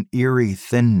morning with an eerie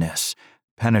thinness,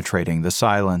 penetrating the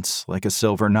silence like a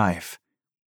silver knife.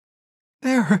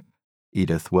 There,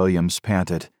 Edith Williams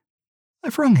panted.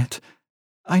 I've rung it.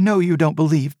 I know you don't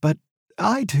believe, but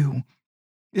I do.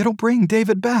 It'll bring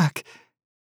David back.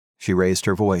 She raised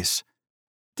her voice.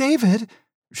 David,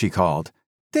 she called.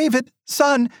 David,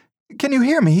 son, can you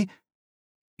hear me?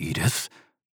 Edith,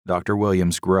 Dr.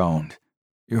 Williams groaned.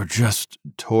 You're just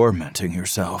tormenting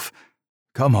yourself.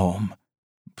 Come home.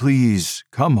 Please,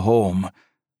 come home.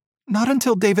 Not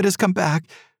until David has come back.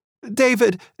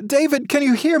 David, can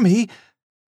you hear me?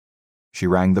 She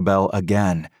rang the bell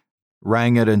again,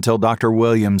 rang it until Dr.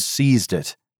 Williams seized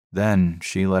it. Then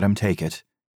she let him take it.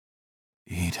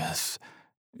 Edith,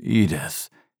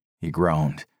 he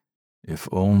groaned. If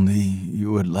only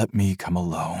you would let me come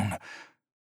alone.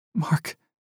 Mark,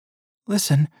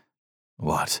 listen.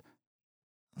 What?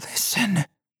 Listen,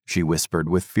 she whispered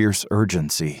with fierce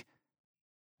urgency.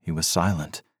 He was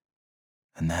silent.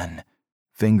 And then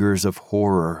fingers of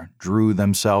horror drew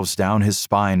themselves down his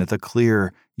spine at the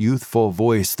clear, youthful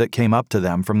voice that came up to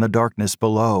them from the darkness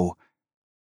below.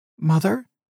 Mother?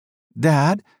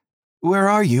 Dad? Where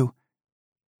are you?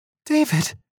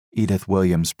 David, Edith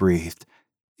Williams breathed.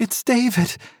 It's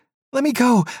David. Let me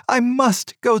go. I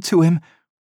must go to him.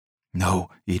 No,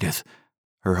 Edith,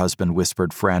 her husband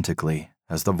whispered frantically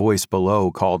as the voice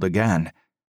below called again.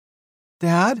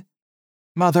 Dad?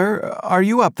 Mother, are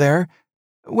you up there?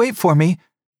 Wait for me.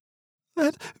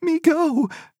 Let me go,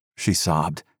 she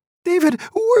sobbed. David,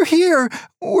 we're here.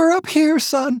 We're up here,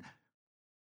 son.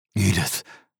 Edith,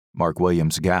 Mark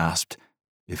Williams gasped.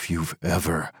 If you've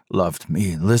ever loved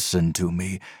me, listen to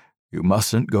me. You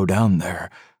mustn't go down there.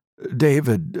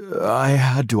 David, I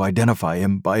had to identify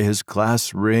him by his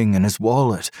class ring and his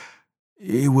wallet.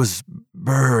 He was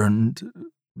burned,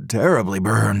 terribly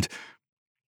burned.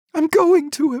 I'm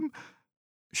going to him.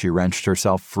 She wrenched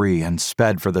herself free and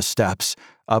sped for the steps,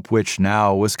 up which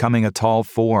now was coming a tall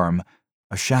form,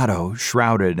 a shadow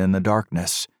shrouded in the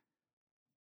darkness.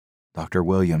 Dr.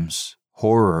 Williams,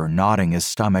 horror knotting his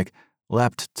stomach,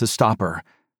 leapt to stop her,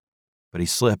 but he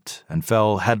slipped and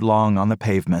fell headlong on the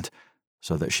pavement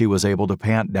so that she was able to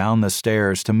pant down the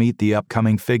stairs to meet the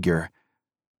upcoming figure.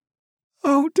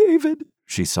 Oh, David,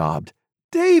 she sobbed.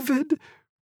 David!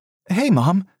 Hey,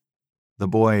 Mom. The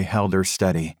boy held her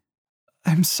steady.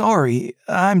 I'm sorry.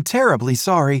 I'm terribly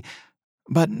sorry.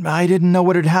 But I didn't know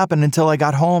what had happened until I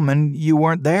got home and you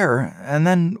weren't there. And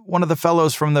then one of the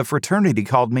fellows from the fraternity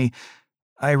called me.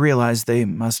 I realized they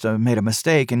must have made a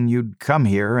mistake and you'd come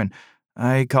here, and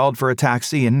I called for a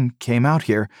taxi and came out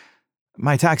here.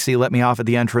 My taxi let me off at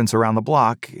the entrance around the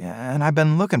block, and I've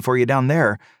been looking for you down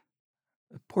there.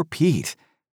 Poor Pete.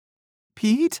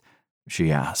 Pete?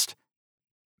 She asked.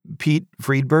 Pete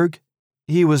Friedberg?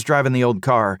 He was driving the old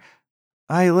car.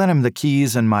 I lent him the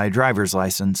keys and my driver's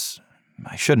license.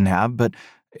 I shouldn't have, but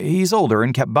he's older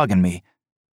and kept bugging me.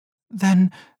 Then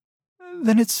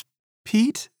it's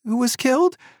Pete who was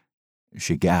killed?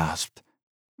 She gasped.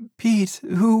 Pete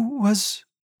who was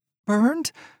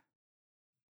burned?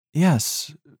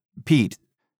 Yes, Pete.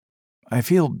 I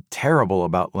feel terrible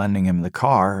about lending him the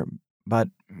car, but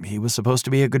he was supposed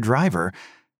to be a good driver.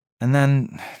 And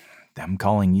then them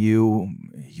calling you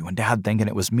and Dad thinking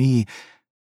it was me.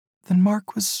 Then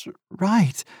Mark was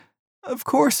right. Of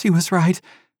course he was right.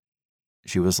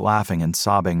 She was laughing and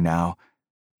sobbing now.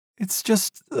 It's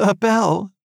just a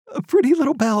bell. A pretty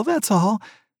little bell, that's all.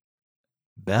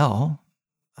 Bell?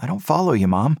 I don't follow you,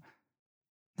 Mom.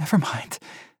 Never mind.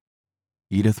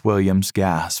 Edith Williams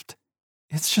gasped.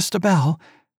 It's just a bell.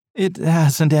 It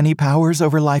hasn't any powers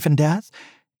over life and death.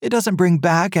 It doesn't bring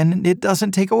back and it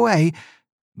doesn't take away.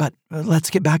 But let's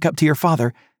get back up to your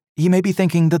father. He may be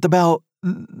thinking that the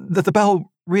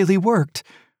bell really worked.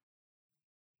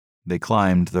 They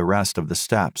climbed the rest of the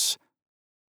steps.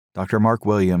 Dr. Mark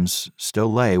Williams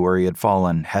still lay where he had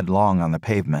fallen headlong on the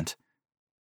pavement.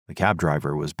 The cab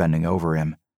driver was bending over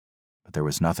him, but there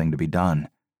was nothing to be done.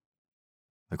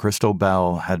 The crystal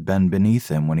bell had been beneath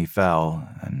him when he fell,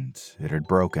 and it had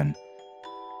broken.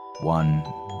 One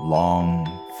long,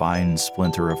 fine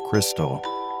splinter of crystal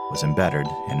was embedded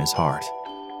in his heart.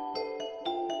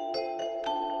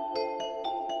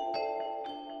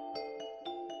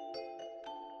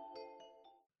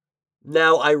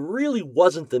 Now, I really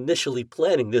wasn't initially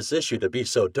planning this issue to be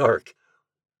so dark.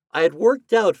 I had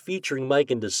worked out featuring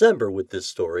Mike in December with this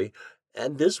story,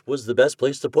 and this was the best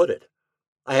place to put it.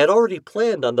 I had already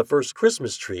planned on the first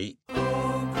Christmas tree.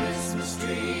 Christmas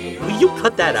tree. Will you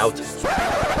cut that out?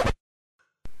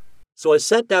 So I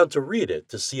sat down to read it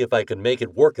to see if I could make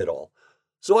it work at all.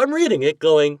 So I'm reading it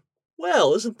going,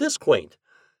 well, isn't this quaint?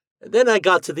 And then I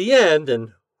got to the end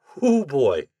and, oh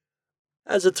boy.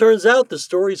 As it turns out, the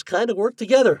stories kind of work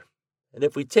together. And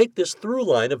if we take this through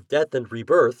line of death and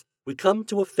rebirth, we come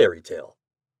to a fairy tale.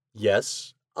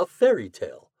 Yes, a fairy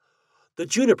tale. The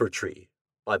Juniper Tree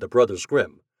by the Brothers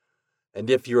Grimm. And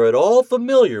if you're at all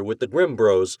familiar with the Grimm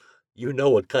Bros, you know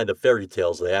what kind of fairy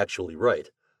tales they actually write.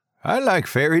 I like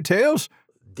fairy tales.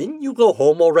 Didn't you go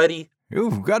home already?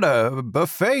 You've got a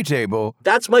buffet table.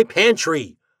 That's my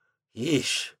pantry.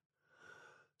 Yeesh.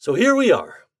 So here we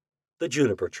are, the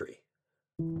Juniper Tree.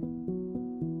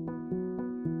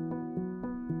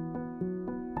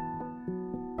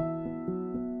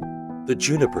 The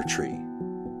Juniper Tree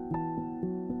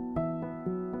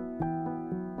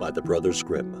by the Brothers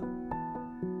Grimm.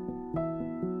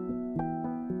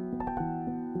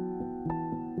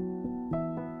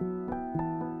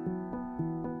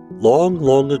 Long,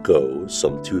 long ago,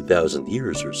 some 2,000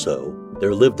 years or so,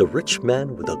 there lived a rich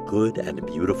man with a good and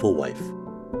beautiful wife.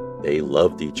 They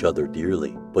loved each other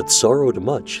dearly, but sorrowed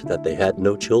much that they had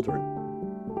no children.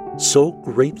 So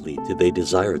greatly did they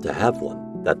desire to have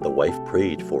one that the wife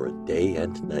prayed for it day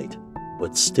and night,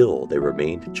 but still they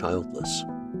remained childless.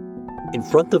 In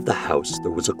front of the house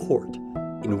there was a court,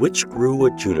 in which grew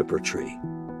a juniper tree.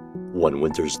 One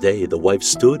winter's day the wife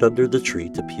stood under the tree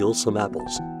to peel some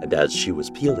apples, and as she was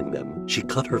peeling them, she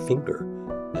cut her finger,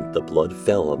 and the blood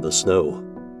fell on the snow.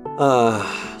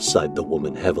 "Ah," sighed the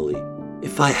woman heavily,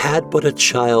 "if I had but a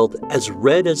child as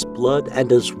red as blood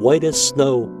and as white as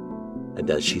snow." And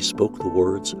as she spoke the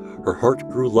words, her heart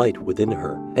grew light within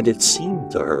her, and it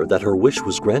seemed to her that her wish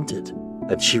was granted,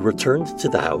 and she returned to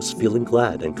the house feeling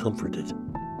glad and comforted.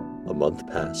 A month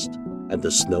passed, and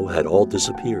the snow had all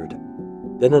disappeared.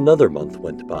 Then another month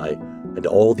went by, and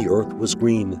all the earth was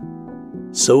green.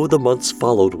 So the months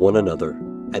followed one another,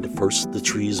 and first the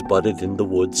trees budded in the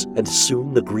woods, and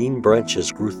soon the green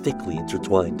branches grew thickly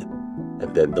intertwined,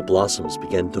 and then the blossoms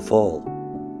began to fall.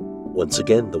 Once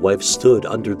again the wife stood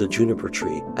under the juniper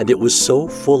tree, and it was so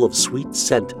full of sweet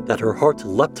scent that her heart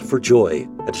leapt for joy,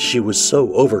 and she was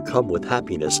so overcome with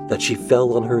happiness that she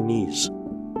fell on her knees.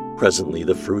 Presently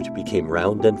the fruit became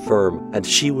round and firm, and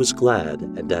she was glad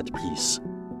and at peace.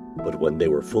 But when they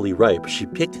were fully ripe, she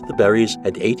picked the berries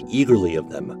and ate eagerly of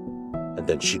them, and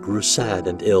then she grew sad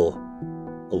and ill.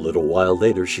 A little while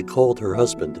later she called her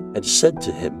husband and said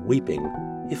to him, weeping,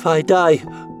 "If I die,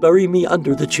 bury me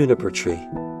under the juniper tree."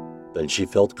 Then she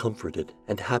felt comforted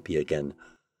and happy again,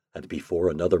 and before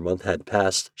another month had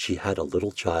passed, she had a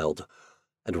little child.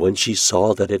 And when she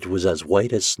saw that it was as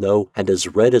white as snow and as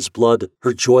red as blood,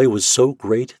 her joy was so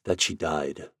great that she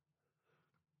died.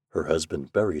 Her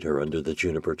husband buried her under the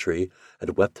juniper tree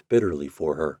and wept bitterly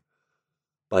for her.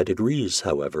 By degrees,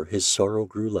 however, his sorrow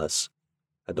grew less,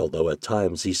 and although at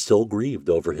times he still grieved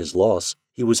over his loss,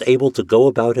 he was able to go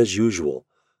about as usual,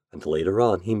 and later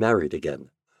on he married again.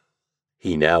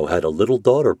 He now had a little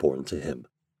daughter born to him.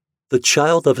 The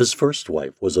child of his first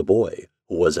wife was a boy,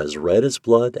 who was as red as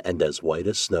blood and as white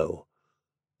as snow.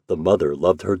 The mother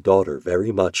loved her daughter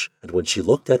very much, and when she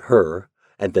looked at her,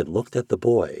 and then looked at the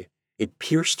boy, it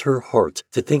pierced her heart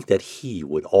to think that he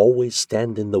would always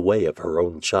stand in the way of her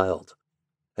own child,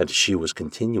 and she was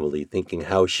continually thinking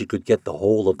how she could get the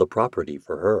whole of the property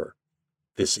for her.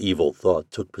 This evil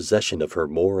thought took possession of her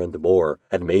more and more,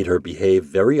 and made her behave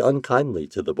very unkindly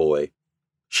to the boy.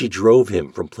 She drove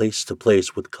him from place to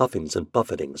place with cuffings and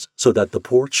buffetings, so that the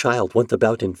poor child went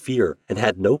about in fear and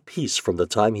had no peace from the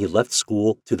time he left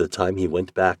school to the time he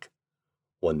went back.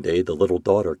 One day the little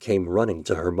daughter came running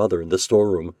to her mother in the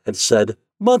storeroom and said,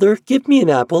 "Mother, give me an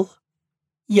apple."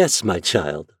 "Yes, my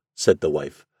child," said the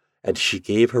wife, and she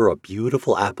gave her a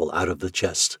beautiful apple out of the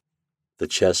chest. The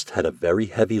chest had a very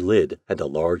heavy lid and a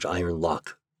large iron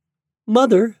lock.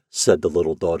 "Mother," said the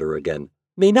little daughter again,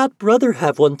 "may not brother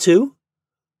have one too?"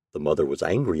 The mother was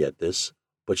angry at this,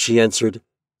 but she answered,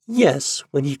 "Yes,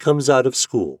 when he comes out of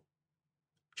school."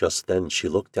 Just then she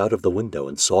looked out of the window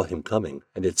and saw him coming,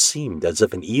 and it seemed as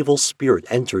if an evil spirit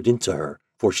entered into her,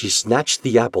 for she snatched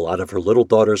the apple out of her little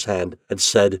daughter's hand and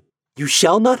said, "You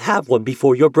shall not have one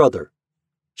before your brother."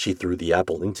 She threw the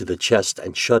apple into the chest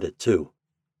and shut it too.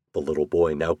 The little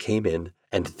boy now came in,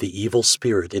 and the evil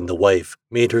spirit in the wife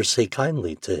made her say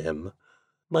kindly to him,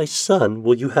 "My son,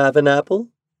 will you have an apple?"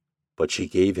 But she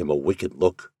gave him a wicked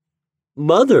look.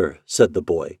 "Mother," said the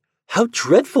boy, "how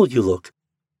dreadful you look!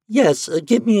 Yes,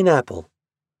 give me an apple."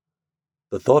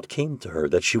 The thought came to her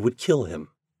that she would kill him.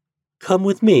 "Come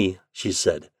with me," she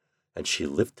said, and she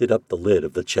lifted up the lid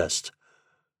of the chest.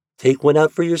 "Take one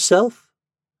out for yourself."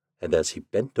 And as he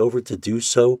bent over to do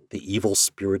so, the evil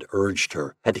spirit urged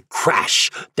her, and crash!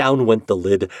 Down went the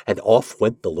lid, and off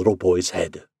went the little boy's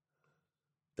head.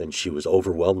 Then she was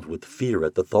overwhelmed with fear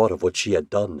at the thought of what she had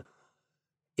done.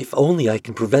 "If only I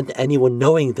can prevent anyone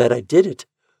knowing that I did it,"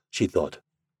 she thought.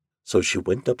 So she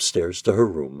went upstairs to her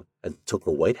room and took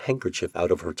a white handkerchief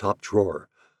out of her top drawer.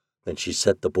 Then she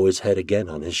set the boy's head again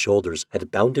on his shoulders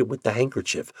and bound it with the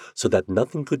handkerchief so that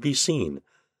nothing could be seen,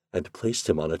 and placed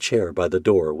him on a chair by the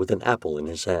door with an apple in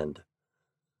his hand.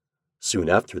 Soon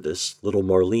after this, little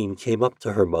Marlene came up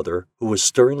to her mother, who was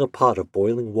stirring a pot of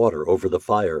boiling water over the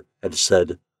fire, and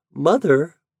said,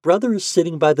 "Mother, brother is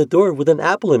sitting by the door with an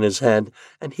apple in his hand,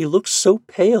 and he looks so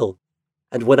pale.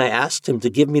 And when I asked him to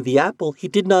give me the apple, he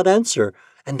did not answer,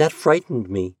 and that frightened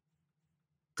me."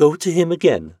 "Go to him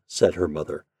again," said her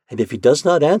mother, "and if he does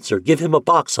not answer, give him a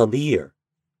box on the ear."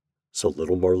 So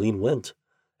little Marlene went,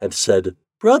 and said,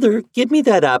 "Brother, give me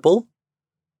that apple."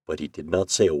 But he did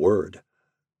not say a word.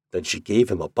 Then she gave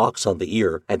him a box on the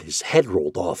ear, and his head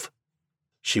rolled off.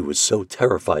 She was so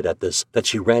terrified at this that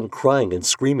she ran crying and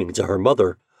screaming to her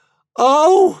mother.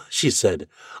 "Oh," she said,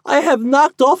 "I have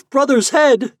knocked off brother's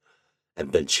head."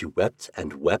 And then she wept,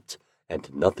 and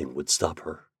nothing would stop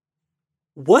her.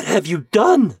 "What have you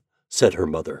done?" said her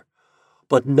mother.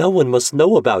 "But no one must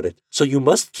know about it, so you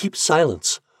must keep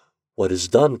silence. What is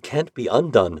done can't be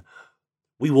undone.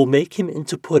 We will make him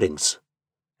into puddings."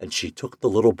 And she took the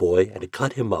little boy and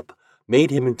cut him up,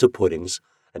 made him into puddings,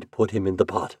 and put him in the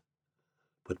pot.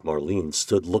 But Marlene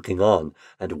stood looking on,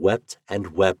 and wept, and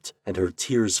her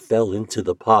tears fell into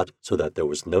the pot so that there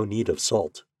was no need of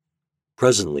salt.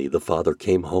 Presently the father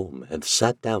came home and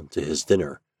sat down to his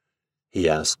dinner. He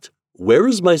asked, "Where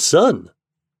is my son?"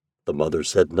 The mother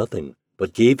said nothing,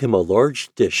 but gave him a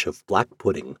large dish of black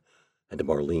pudding, and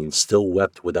Marlene still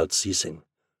wept without ceasing.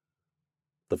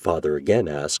 The father again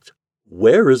asked,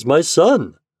 "Where is my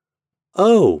son?"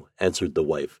 "Oh," answered the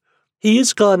wife, "he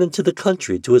is gone into the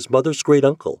country to his mother's great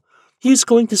uncle. He is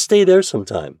going to stay there some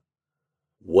time."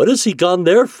 "What has he gone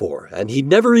there for? And he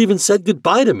never even said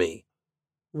goodbye to me."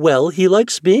 "Well, he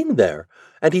likes being there,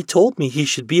 and he told me he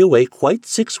should be away quite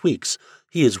 6 weeks.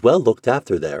 He is well looked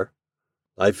after there."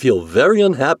 "I feel very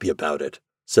unhappy about it,"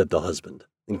 said the husband,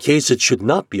 "in case it should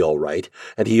not be all right,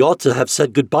 and he ought to have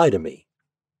said goodbye to me."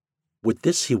 With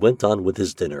this he went on with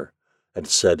his dinner, and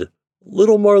said,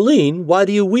 "Little Marlene, why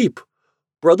do you weep?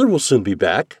 Brother will soon be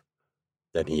back."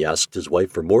 Then he asked his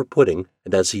wife for more pudding,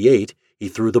 and as he ate, he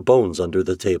threw the bones under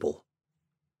the table.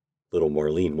 Little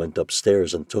Marlene went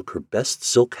upstairs and took her best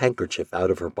silk handkerchief out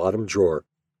of her bottom drawer,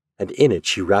 and in it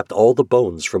she wrapped all the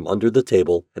bones from under the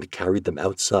table and carried them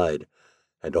outside,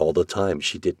 and all the time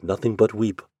she did nothing but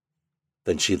weep.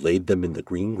 Then she laid them in the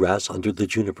green grass under the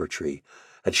juniper tree,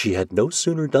 and she had no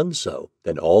sooner done so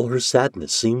than all her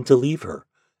sadness seemed to leave her,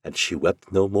 and she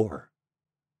wept no more.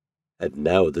 And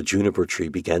now the juniper tree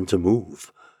began to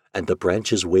move, and the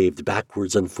branches waved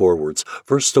backwards and forwards,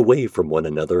 first away from one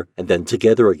another and then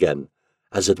together again,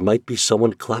 as it might be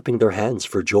someone clapping their hands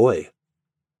for joy.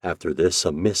 After this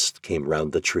a mist came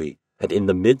round the tree, and in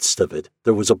the midst of it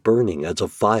there was a burning as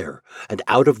of fire, and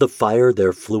out of the fire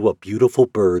there flew a beautiful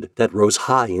bird that rose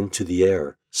high into the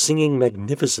air, singing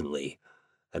magnificently.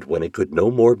 And when it could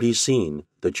no more be seen,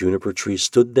 the juniper tree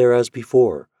stood there as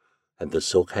before, and the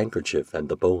silk handkerchief and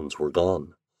the bones were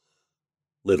gone.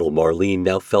 Little Marlene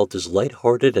now felt as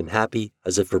light-hearted and happy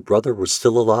as if her brother were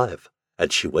still alive,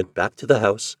 and she went back to the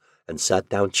house and sat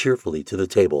down cheerfully to the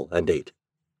table and ate.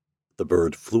 The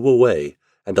bird flew away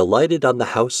and alighted on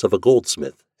the house of a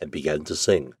goldsmith and began to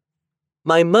sing.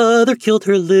 My mother killed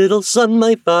her little son,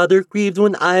 my father grieved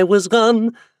when I was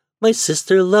gone. My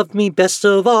sister loved me best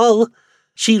of all.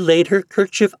 She laid her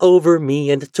kerchief over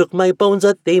me and took my bones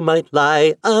that they might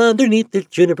lie underneath the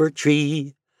juniper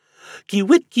tree.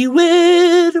 Kiwit,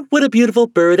 kiwit, what a beautiful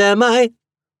bird am I.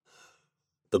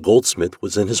 The goldsmith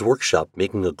was in his workshop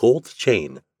making a gold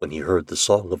chain when he heard the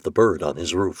song of the bird on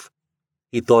his roof.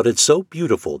 He thought it so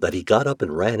beautiful that he got up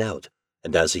and ran out,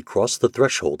 and as he crossed the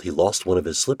threshold he lost one of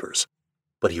his slippers.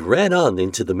 But he ran on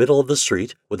into the middle of the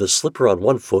street with a slipper on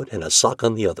one foot and a sock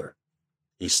on the other.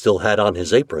 He still had on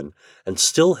his apron, and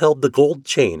still held the gold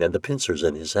chain and the pincers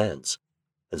in his hands.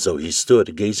 And so he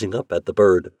stood gazing up at the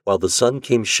bird while the sun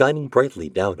came shining brightly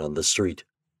down on the street.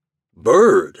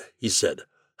 "Bird," he said,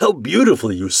 "how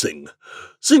beautifully you sing!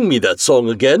 Sing me that song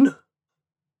again."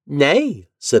 "Nay,"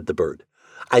 said the bird,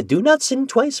 "I do not sing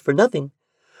twice for nothing.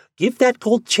 Give that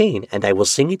gold chain, and I will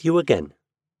sing it you again."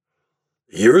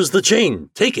 "Here is the chain,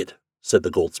 take it," said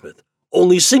the goldsmith.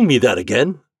 "Only sing me that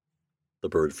again." The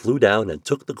bird flew down and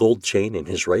took the gold chain in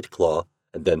his right claw,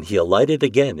 and then he alighted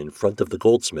again in front of the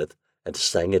goldsmith and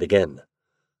sang it again.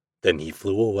 Then he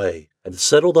flew away and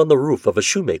settled on the roof of a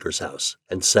shoemaker's house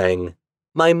and sang,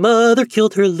 "My mother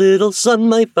killed her little son,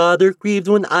 my father grieved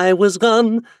when I was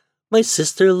gone. My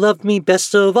sister loved me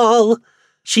best of all.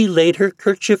 She laid her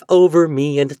kerchief over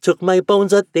me and took my bones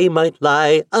that they might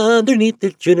lie underneath the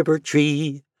juniper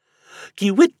tree.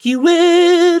 Kiwit,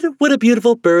 kiwit, what a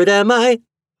beautiful bird am I."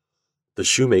 The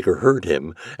shoemaker heard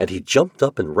him, and he jumped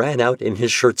up and ran out in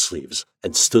his shirt sleeves,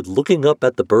 and stood looking up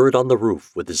at the bird on the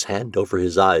roof with his hand over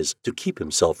his eyes to keep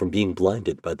himself from being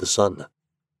blinded by the sun.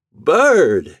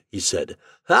 "Bird," he said,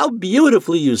 "how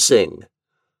beautifully you sing."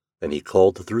 Then he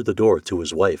called through the door to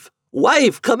his wife,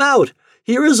 "Wife, come out!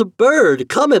 Here is a bird,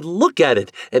 come and look at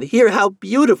it, and hear how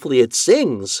beautifully it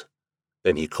sings."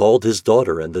 Then he called his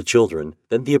daughter and the children,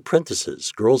 then the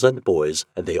apprentices, girls and boys,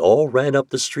 and they all ran up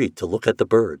the street to look at the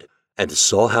bird, and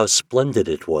saw how splendid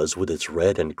it was with its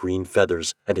red and green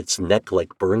feathers, and its neck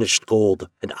like burnished gold,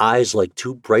 and eyes like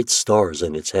two bright stars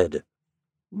in its head.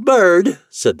 "Bird,"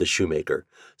 said the shoemaker,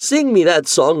 "sing me that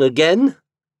song again."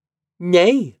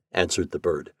 "Nay," answered the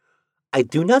bird, "I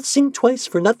do not sing twice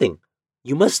for nothing.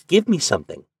 You must give me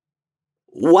something."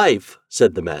 "Wife,"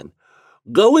 said the man,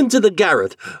 "go into the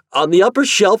garret. On the upper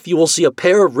shelf you will see a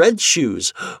pair of red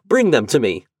shoes. Bring them to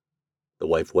me." The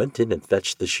wife went in and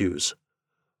fetched the shoes.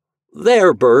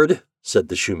 "There, bird," said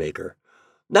the shoemaker.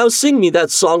 "Now sing me that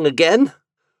song again."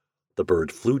 The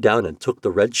bird flew down and took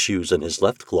the red shoes in his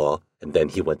left claw, and then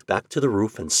he went back to the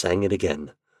roof and sang it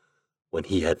again. When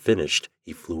he had finished,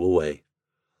 he flew away.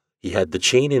 He had the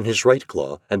chain in his right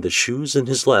claw and the shoes in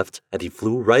his left, and he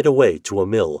flew right away to a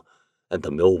mill, and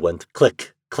the mill went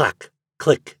click, clack,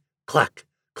 click, clack,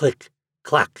 click,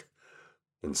 clack.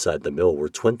 Inside the mill were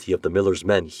 20 of the miller's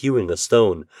men hewing a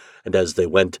stone, and as they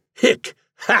went hick,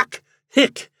 hack,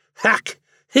 hick, hack,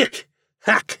 hick,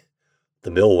 hack,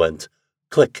 the mill went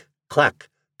click, clack,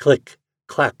 click,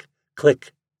 clack,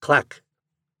 click, clack.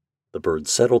 The bird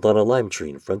settled on a lime tree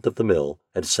in front of the mill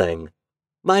and sang,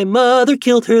 "My mother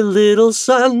killed her little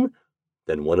son."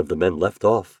 Then one of the men left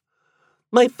off.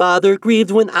 "My father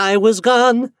grieved when I was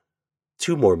gone."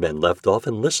 2 more men left off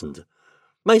and listened.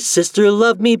 "My sister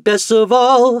loved me best of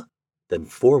all." Then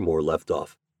 4 more left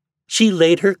off. "She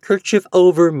laid her kerchief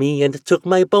over me and took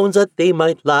my bones that they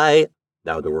might lie."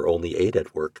 Now there were only 8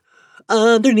 at work.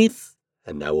 "Underneath,"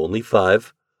 and now only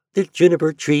 5, "the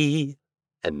juniper tree,"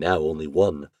 and now only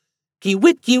 1.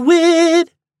 "Kiwit, kiwit,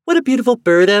 what a beautiful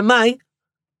bird am I."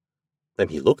 Then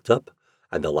he looked up,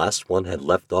 and the last one had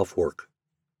left off work.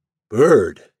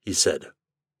 "Bird," he said,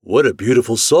 "what a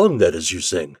beautiful song that is you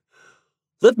sing.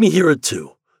 Let me hear it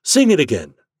too. Sing it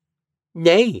again."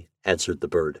 "Nay," answered the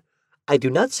bird, "I do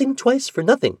not sing twice for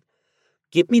nothing.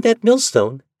 Give me that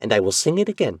millstone, and I will sing it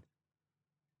again."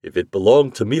 "If it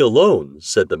belonged to me alone,"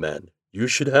 said the man, "you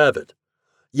should have it."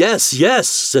 "Yes, yes,"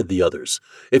 said the others.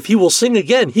 "If he will sing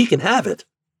again, he can have it."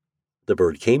 The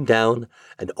bird came down,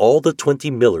 and all the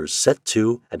 20 millers set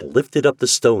to and lifted up the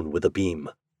stone with a beam.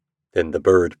 Then the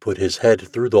bird put his head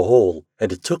through the hole,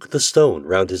 and took the stone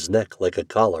round his neck like a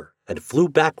collar, and flew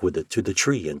back with it to the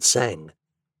tree and sang.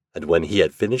 And when he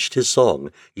had finished his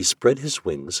song, he spread his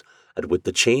wings, and with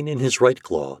the chain in his right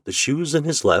claw, the shoes in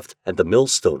his left, and the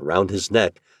millstone round his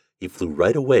neck, he flew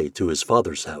right away to his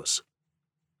father's house.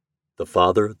 The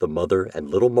father, the mother, and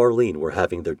little Marlene were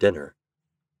having their dinner.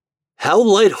 "How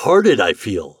light-hearted I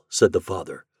feel," said the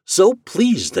father, "so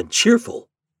pleased and cheerful."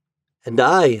 "And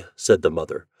I," said the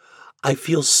mother, "I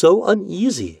feel so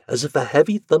uneasy, as if a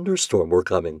heavy thunderstorm were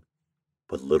coming."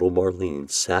 But little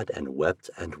Marlene sat and wept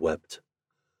and wept.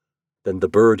 Then the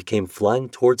bird came flying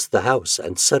towards the house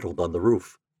and settled on the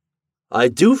roof. "I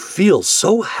do feel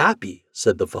so happy,"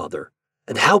 said the father,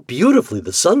 "and how beautifully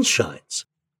the sun shines.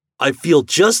 I feel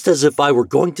just as if I were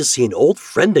going to see an old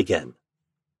friend again."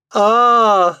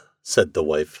 "Ah," said the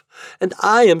wife, "and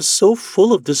I am so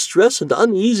full of distress and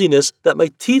uneasiness that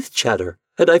my teeth chatter,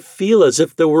 and I feel as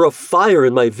if there were a fire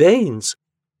in my veins."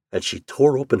 And she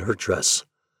tore open her dress.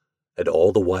 And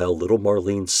all the while little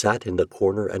Marlene sat in the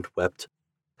corner and wept,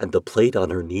 and the plate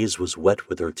on her knees was wet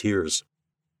with her tears.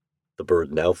 The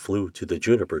bird now flew to the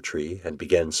juniper tree and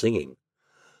began singing.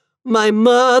 "My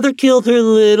mother killed her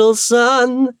little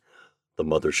son." The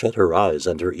mother shut her eyes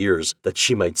and her ears that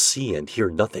she might see and hear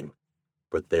nothing.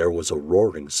 But there was a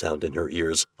roaring sound in her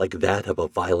ears like that of a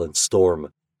violent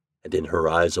storm, and in her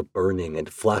eyes a burning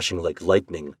and flashing like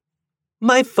lightning.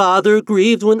 "My father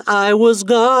grieved when I was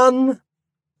gone."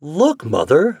 "Look,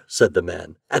 mother," said the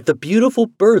man, "at the beautiful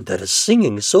bird that is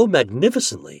singing so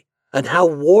magnificently, and how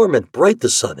warm and bright the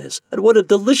sun is, and what a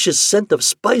delicious scent of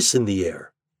spice in the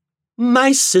air."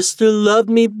 "My sister loved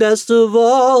me best of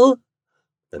all."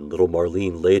 Then little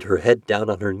Marlene laid her head down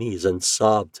on her knees and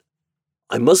sobbed.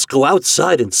 "I must go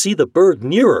outside and see the bird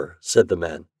nearer," said the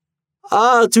man.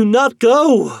 "Ah, do not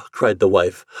go," cried the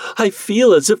wife. "I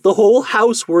feel as if the whole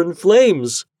house were in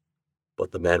flames."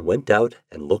 But the man went out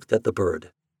and looked at the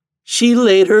bird. "She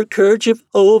laid her kerchief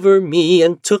over me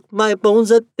and took my bones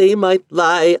that they might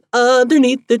lie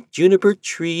underneath the juniper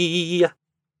tree.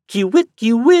 Kiwit,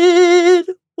 kiwit,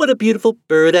 what a beautiful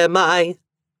bird am I."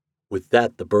 With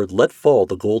that the bird let fall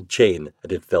the gold chain,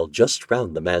 and it fell just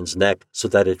round the man's neck so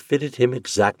that it fitted him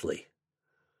exactly.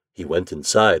 He went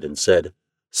inside and said,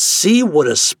 "See what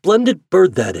a splendid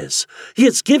bird that is! He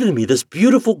has given me this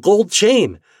beautiful gold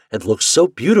chain, and looks so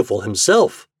beautiful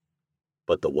himself."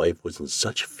 But the wife was in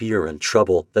such fear and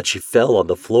trouble that she fell on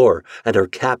the floor, and her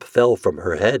cap fell from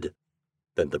her head.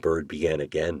 Then the bird began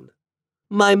again.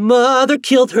 "My mother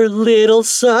killed her little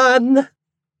son."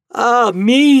 "Ah,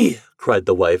 me!" cried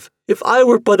the wife. "If I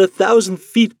were but 1,000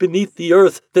 feet beneath the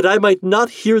earth, that I might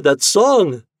not hear that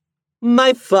song."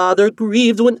 "My father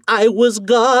grieved when I was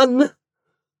gone."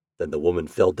 Then the woman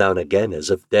fell down again as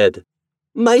if dead.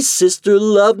 "My sister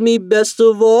loved me best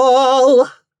of all."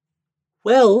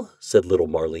 "Well," said little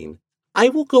Marlene, "I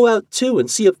will go out too and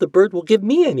see if the bird will give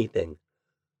me anything."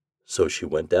 So she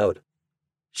went out.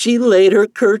 "She laid her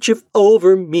kerchief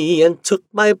over me and took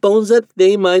my bones that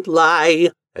they might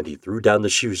lie." And he threw down the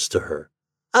shoes to her.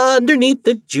 "Underneath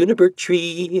the juniper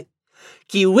tree.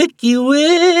 Kiwit,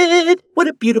 kiwit, what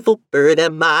a beautiful bird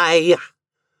am I."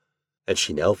 And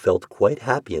she now felt quite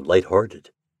happy and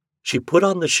light-hearted. She put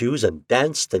on the shoes and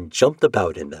danced and jumped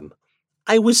about in them.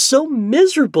 "I was so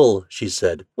miserable," she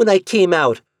said, "when I came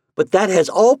out, but that has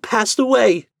all passed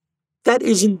away. That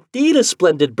is indeed a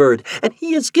splendid bird, and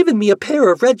he has given me a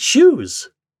pair of red shoes."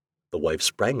 The wife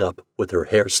sprang up, with her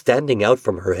hair standing out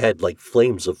from her head like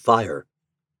flames of fire.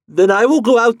 "Then I will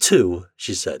go out too,"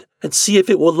 she said, "and see if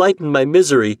it will lighten my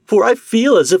misery, for I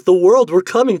feel as if the world were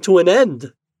coming to an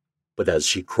end." But as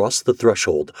she crossed the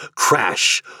threshold,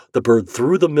 crash! The bird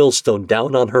threw the millstone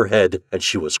down on her head, and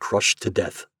she was crushed to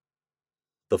death.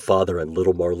 The father and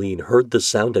little Marlene heard the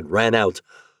sound and ran out,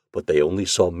 but they only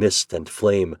saw mist and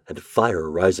flame and fire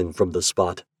rising from the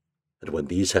spot. And when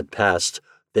these had passed,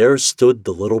 there stood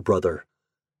the little brother.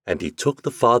 And he took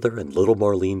the father and little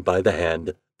Marlene by the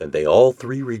hand. Then they all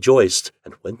three rejoiced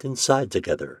and went inside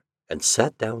together and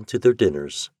sat down to their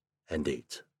dinners and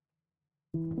ate.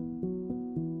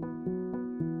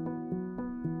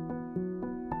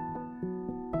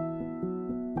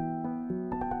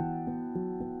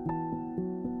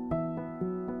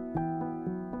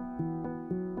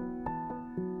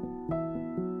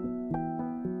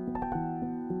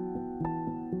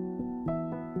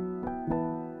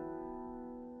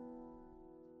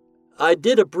 I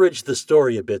did abridge the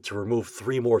story a bit to remove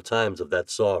 3 more times of that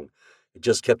song. It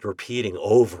just kept repeating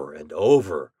over and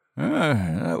over.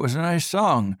 That was a nice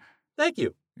song. Thank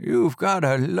you. You've got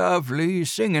a lovely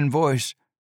singing voice.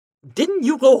 Didn't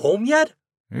you go home yet?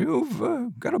 You've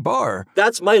got a bar.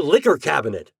 That's my liquor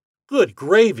cabinet. Good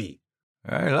gravy.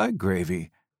 I like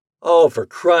gravy. Oh, for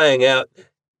crying out.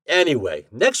 Anyway,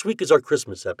 next week is our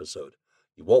Christmas episode.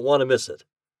 You won't want to miss it.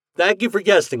 Thank you for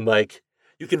guesting, Mike.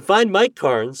 You can find Mike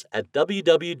Carnes at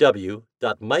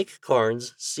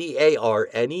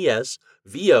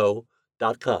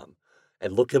www.mikecarnesvo.com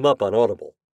and look him up on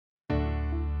Audible.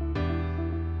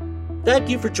 Thank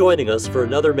you for joining us for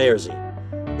another Mayorsie.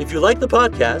 If you like the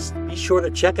podcast, be sure to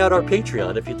check out our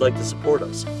Patreon if you'd like to support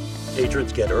us.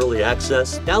 Patrons get early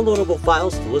access, downloadable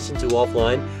files to listen to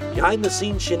offline,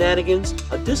 behind-the-scenes shenanigans,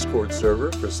 a Discord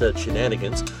server for said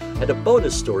shenanigans, and a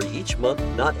bonus story each month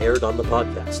not aired on the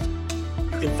podcast.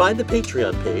 You can find the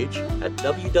Patreon page at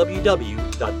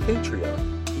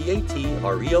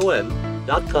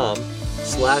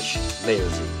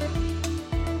www.patreon.com/Mayorzi.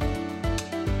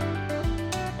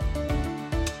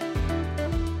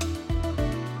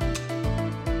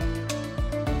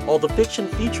 All the fiction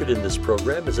featured in this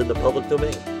program is in the public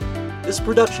domain. This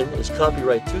production is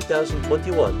copyright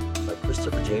 2021 by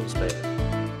Christopher James Mann.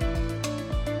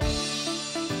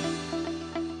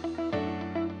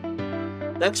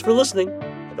 Thanks for listening,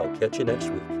 and I'll catch you next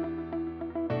week.